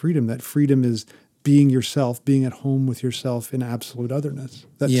notion of freedom, that freedom is being yourself, being at home with yourself in absolute otherness.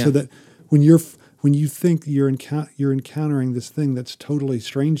 So that when you think you're encountering this thing that's totally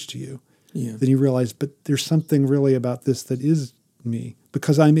strange to you, then you realize, but there's something really about this that is me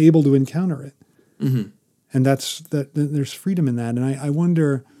because I'm able to encounter it. Mm-hmm. And there's freedom in that. And I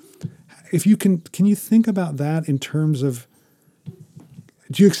wonder if you can you think about that in terms of,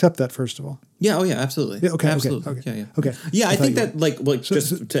 do you accept that first of all? Yeah. Oh, yeah. Absolutely. Yeah. Okay. Absolutely. Okay. Yeah. Okay. Yeah. I think that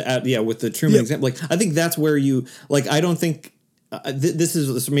just to add, with the Truman example, like I think that's where you like. I don't think this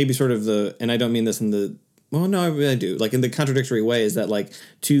is maybe sort of the, and I don't mean this in the. Well, no, I do. Like in the contradictory way is that like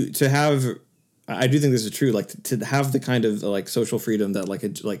to have. I do think this is true. Like to have the kind of like social freedom that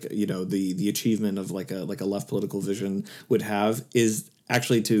the achievement of like a left political vision would have is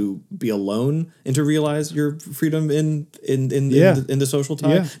actually to be alone and to realize your freedom in the social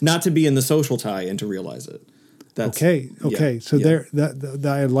tie, not to be in the social tie and to realize it. That's okay. So there, that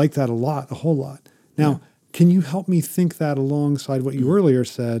I like that a whole lot. Now, can you help me think that alongside what you earlier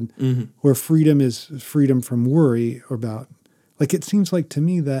said, where freedom is freedom from worry about? Like it seems like to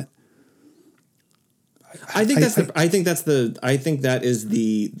me that. I think that is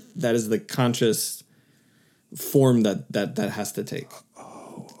the conscious form that has to take.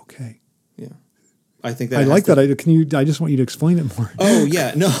 Oh, okay. Yeah, I think that I like that. I just want you to explain it more. Oh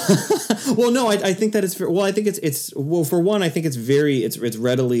yeah, no. Well, no, I think that it's. Well, I think it's. Well, for one, I think it's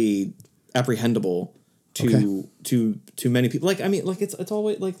readily apprehendable to many people. Like I mean, like it's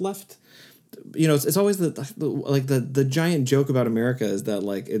always like left. You know, it's always the giant joke about America is that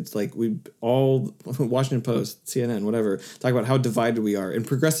like it's like we all Washington Post, CNN, whatever talk about how divided we are, and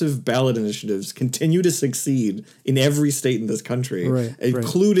progressive ballot initiatives continue to succeed in every state in this country,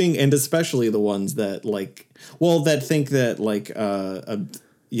 including and especially the ones that that think that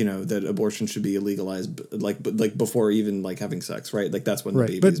that abortion should be illegalized like before even like having sex, right? Like that's when the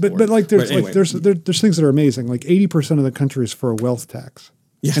baby is born. But like there's there's things that are amazing. Like 80% of the country is for a wealth tax.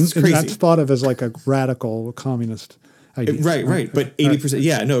 Yeah, and crazy. That's thought of as like a radical communist idea. Right. But 80%,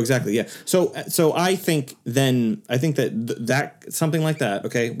 yeah, no, exactly, yeah. So I think that something like that,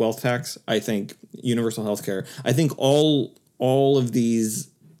 okay, wealth tax, I think universal health care, I think all of these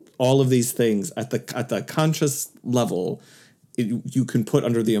things at the conscious level, you can put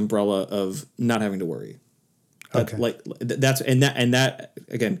under the umbrella of not having to worry. Okay. That's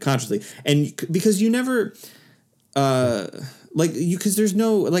again consciously, and because you never. Because there's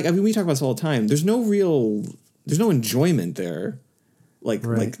no like I mean we talk about this all the time. There's no enjoyment there, like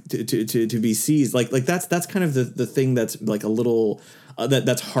to be seized. Like that's kind of the thing that's like a little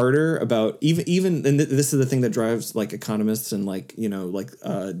that's harder about even and this is the thing that drives like economists and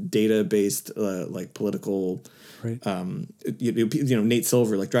data based like political. Right. Nate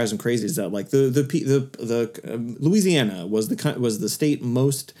Silver like drives him crazy. Is that like the Louisiana was the state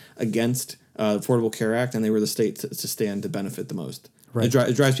most against Affordable Care Act, and they were the state to stand to benefit the most. Right.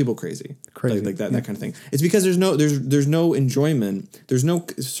 It drives people crazy. Like that kind of thing. It's because there's no enjoyment. There's no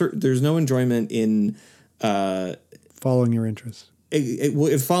enjoyment in following your interests.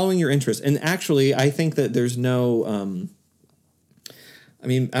 Following your interests, and actually, I think that there's no. I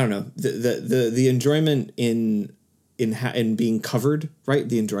mean, I don't know the enjoyment in being covered, right?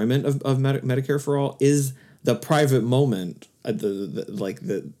 The enjoyment of Medicare for all is the private moment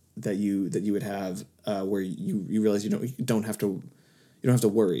that you would have where you realize you don't have to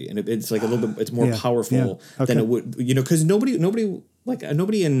worry, and it's like a little bit it's more powerful than it would because nobody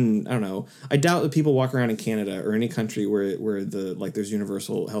in I don't know, I doubt that people walk around in Canada or any country where there's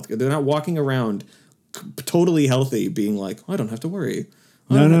universal health care. They're not walking around totally healthy being like, I don't have to worry.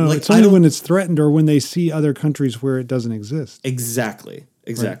 No, it's only when it's threatened or when they see other countries where it doesn't exist. Exactly.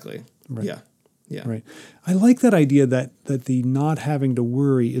 Right. Yeah. Right. I like that idea that the not having to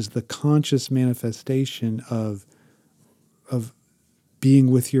worry is the conscious manifestation of being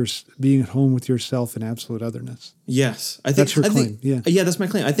at home with yourself in absolute otherness. Yes, I think That's your I claim. Think, yeah, that's my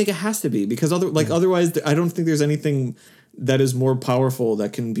claim. I think it has to be because otherwise, I don't think there's anything that is more powerful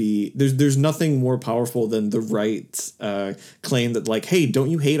that can be. There's nothing more powerful than the right's claim that like, hey, don't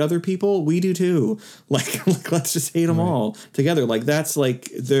you hate other people? We do too. Like let's just hate them all together. Like that's like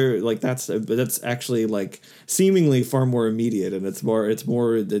they're like that's actually like seemingly far more immediate, and it's more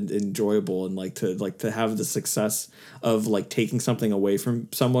enjoyable, and like to have the success of like taking something away from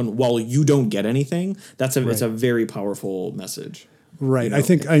someone while you don't get anything. It's a very powerful message. Right. You know? I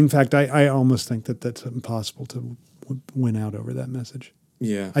think, in fact, I almost think that that's impossible to win out over that message.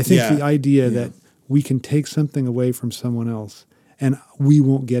 Yeah. I think the idea that we can take something away from someone else and we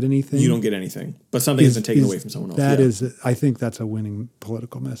won't get anything. You don't get anything, but something has been taken away from someone else. That is, I think that's a winning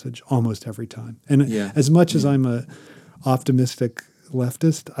political message almost every time. And as much as I'm a optimistic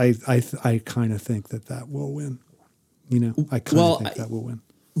leftist, I kind of think that will win. You know, I kind of think that will win.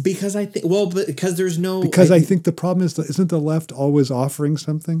 Because I think, because there's no... Because I think the problem is, isn't the left always offering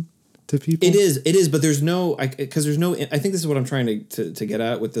something to people? It is, but there's no... Because there's no... I think this is what I'm trying to get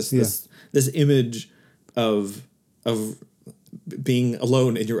at with this image of being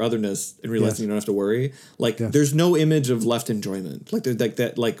alone in your otherness and realizing you don't have to worry. Like, there's no image of left enjoyment. Like, there's like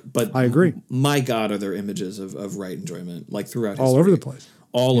that, like, but... I agree. My God, are there images of right enjoyment, like, throughout history. All over the place.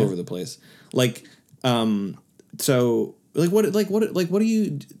 All over the place. Like, so... What do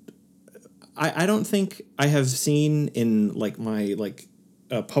you? I don't think I have seen in like my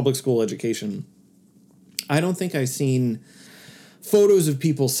public school education. I don't think I've seen photos of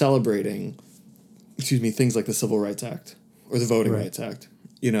people celebrating, things like the Civil Rights Act or the Voting Rights Act,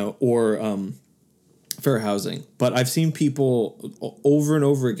 or fair housing. But I've seen people over and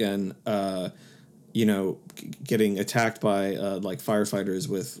over again, getting attacked by like firefighters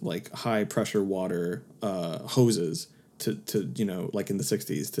with like high pressure water hoses. To like in the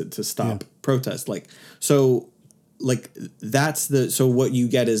 60s to stop protest. So what you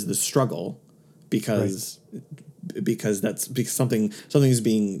get is the struggle because something's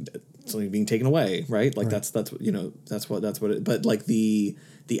being taken away, right? Like that's what it, but like the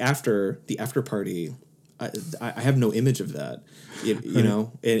after party, I have no image of that, you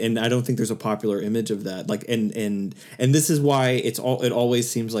know, and I don't think there's a popular image of that. Like, and this is why it always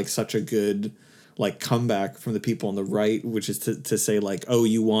seems like such a good, like, comeback from the people on the right, which is to say like, oh,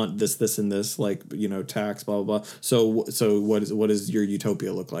 you want this and this, like, tax, blah blah blah. So what does your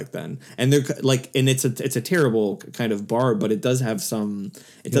utopia look like then? And they're like, and it's a terrible kind of bar, but it does have some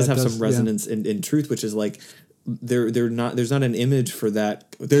some resonance in truth, which is like there's not an image for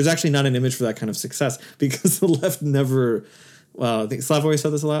that. There's actually not an image for that kind of success because the left never. Well, I think Slavoj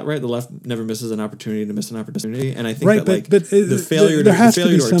said this a lot, right? The left never misses an opportunity to miss an opportunity, and I think the failure. There has to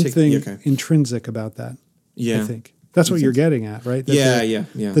be something intrinsic about that. Yeah, I think that's what you're getting at, right? Yeah.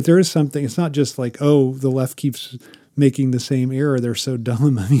 That there is something. It's not just like, oh, the left keeps making the same error. They're so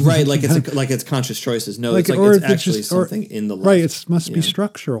dumb. I mean, right? Like it's conscious choices. No, it's actually something in the left. Right. It must be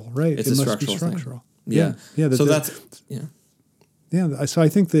structural. Right. It must be structural. Yeah. So that's yeah. Yeah, so I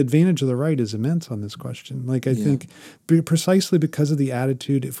think the advantage of the right is immense on this question. Like, I think precisely because of the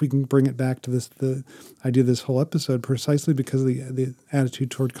attitude, if we can bring it back to the idea of this whole episode, precisely because of the attitude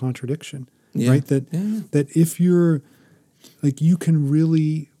toward contradiction, right? That if you're, like, you can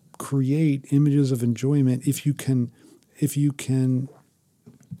really create images of enjoyment if you can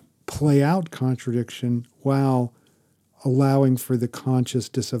play out contradiction while allowing for the conscious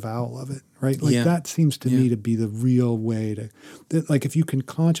disavowal of it, right? Like that seems to me to be the real way like if you can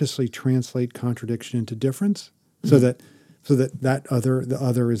consciously translate contradiction into difference, so that the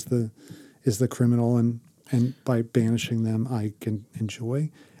other is the criminal, and by banishing them I can enjoy,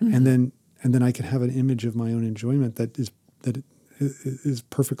 and then I can have an image of my own enjoyment that is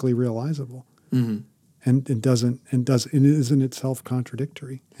perfectly realizable, and isn't itself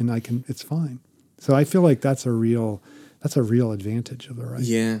contradictory, and it's fine. So I feel like that's a real advantage of the right.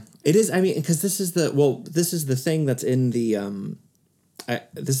 Yeah, it is. I mean, because this is the thing that's in the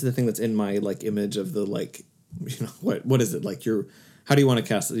this is the thing that's in my like image of the, like, what is it like? How do you want to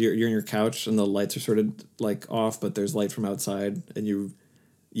cast it? You're in your couch and the lights are sort of like off, but there's light from outside, and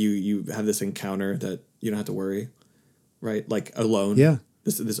you have this encounter that you don't have to worry, right? Like alone. Yeah.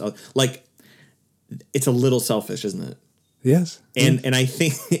 This like it's a little selfish, isn't it? Yes. And I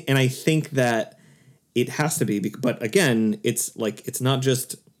think that. It has to be, but again, it's like it's not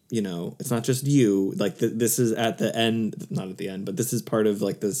just you. Like this is at the end, not at the end, but this is part of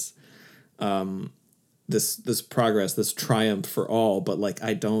like this, this progress, this triumph for all. But like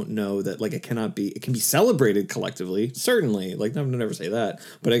I don't know that like it can be celebrated collectively, certainly. Like I'm gonna never say that,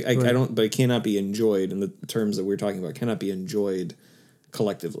 but I don't. But it cannot be enjoyed in the terms that we're talking about. It cannot be enjoyed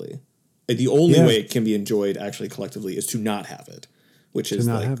collectively. The only Yeah. way it can be enjoyed actually collectively is to not have it, which is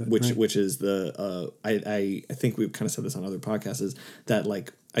not like have it, which right. which is the I think we've kind of said this on other podcasts, is that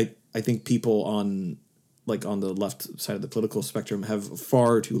like I think people on the left side of the political spectrum have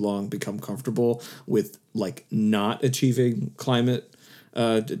far too long become comfortable with like not achieving climate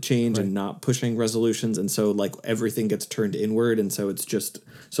change and not pushing resolutions, and so like everything gets turned inward, and so it's just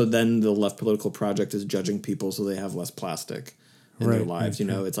so then the left political project is judging people so they have less plastic in their lives. You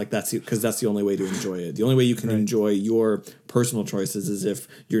know, it's like that's because that's the only way to enjoy it. The only way you can enjoy your personal choices is if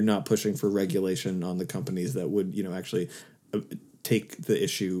you're not pushing for regulation on the companies that would actually take the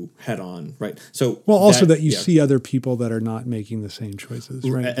issue head on, right? So also that you see other people that are not making the same choices,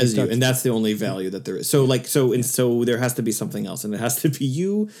 right? As you, and that's the only value that there is. So like so there has to be something else, and it has to be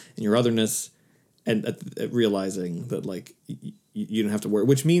you and your otherness, and realizing that like you don't have to worry,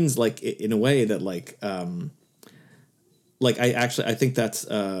 which means like in a way that like I think that's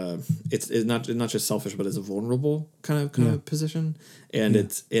it's not just selfish, but it's a vulnerable kind of position, and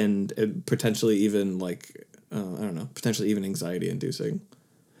it's and potentially even like I don't know, potentially even anxiety inducing.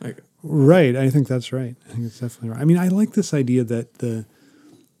 Like, right, I think that's right. I think it's definitely right. I mean, I like this idea that the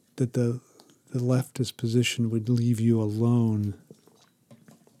leftist position would leave you alone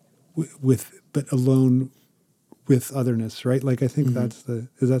but alone with otherness, right? Like I think I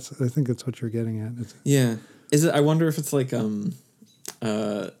think that's what you're getting at. Yeah. Is it? I wonder if it's like do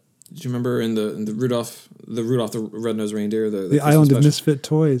you remember in the Rudolph the Red-Nosed Reindeer, the Island of special? Misfit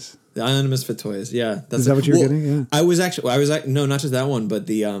Toys? The Island of Misfit Toys, yeah. Is that what you're getting? Yeah. I was no, not just that one, but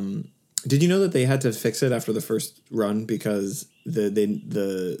the did you know that they had to fix it after the first run because they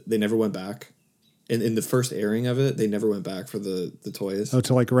never went back? In the first airing of it, they never went back for the toys. Oh,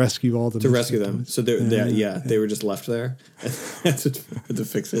 to like rescue all the to rescue them. toys. So they were just left there to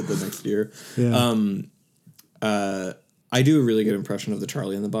fix it the next year. Yeah. I do a really good impression of the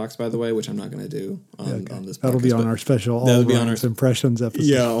Charlie in the Box, by the way, which I'm not going to do on this podcast. That'll be on our special that'll be on our impressions episode.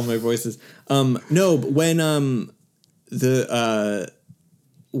 Yeah, all my voices. No, but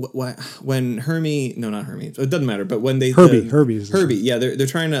when Hermie, no, not Hermie, it doesn't matter, but when they Herbie, yeah, they're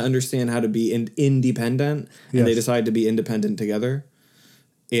trying to understand how to be independent, and they decide to be independent together,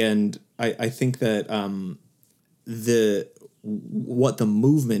 and I think that what the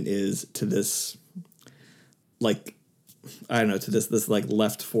movement is to this, like, I don't know, to this like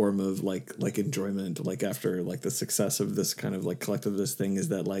left form of like enjoyment, like after like the success of this kind of like collectivist thing, is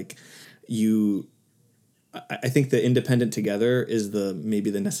that like I think the independent together is maybe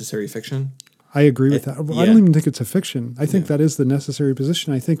the necessary fiction. I agree with that. I don't even think it's a fiction. I think that is the necessary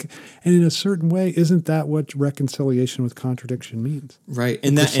position. I think, and in a certain way, isn't that what reconciliation with contradiction means? Right,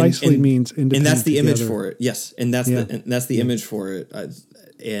 and that precisely means independent. And that's the together. image for it. Yes, and that's the image for it.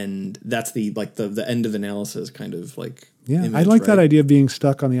 And that's the end of analysis kind of like. Yeah, image, I like that idea of being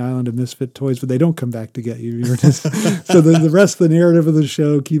stuck on the island of misfit toys, but they don't come back to get you. You're just so the rest of the narrative of the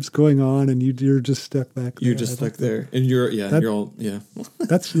show keeps going on, and you're just stuck back there. You're just stuck there, and you're all.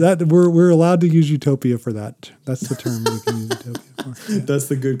 That's that. We're allowed to use utopia for that. That's the term we can use utopia for. Yeah. That's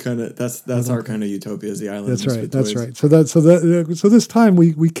the good kind of. That's our kind of utopia, is the island. That's of misfit right. toys. That's right. So this time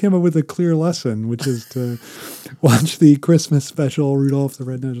we came up with a clear lesson, which is to watch the Christmas special Rudolph the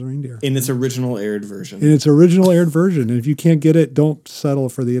Red-Nosed Reindeer in its original aired version. And if you can't get it, don't settle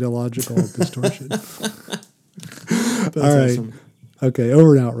for the ideological distortion. All right. Awesome. Okay.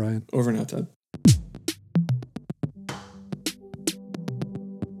 Over and out, Ryan. Over and out, Todd.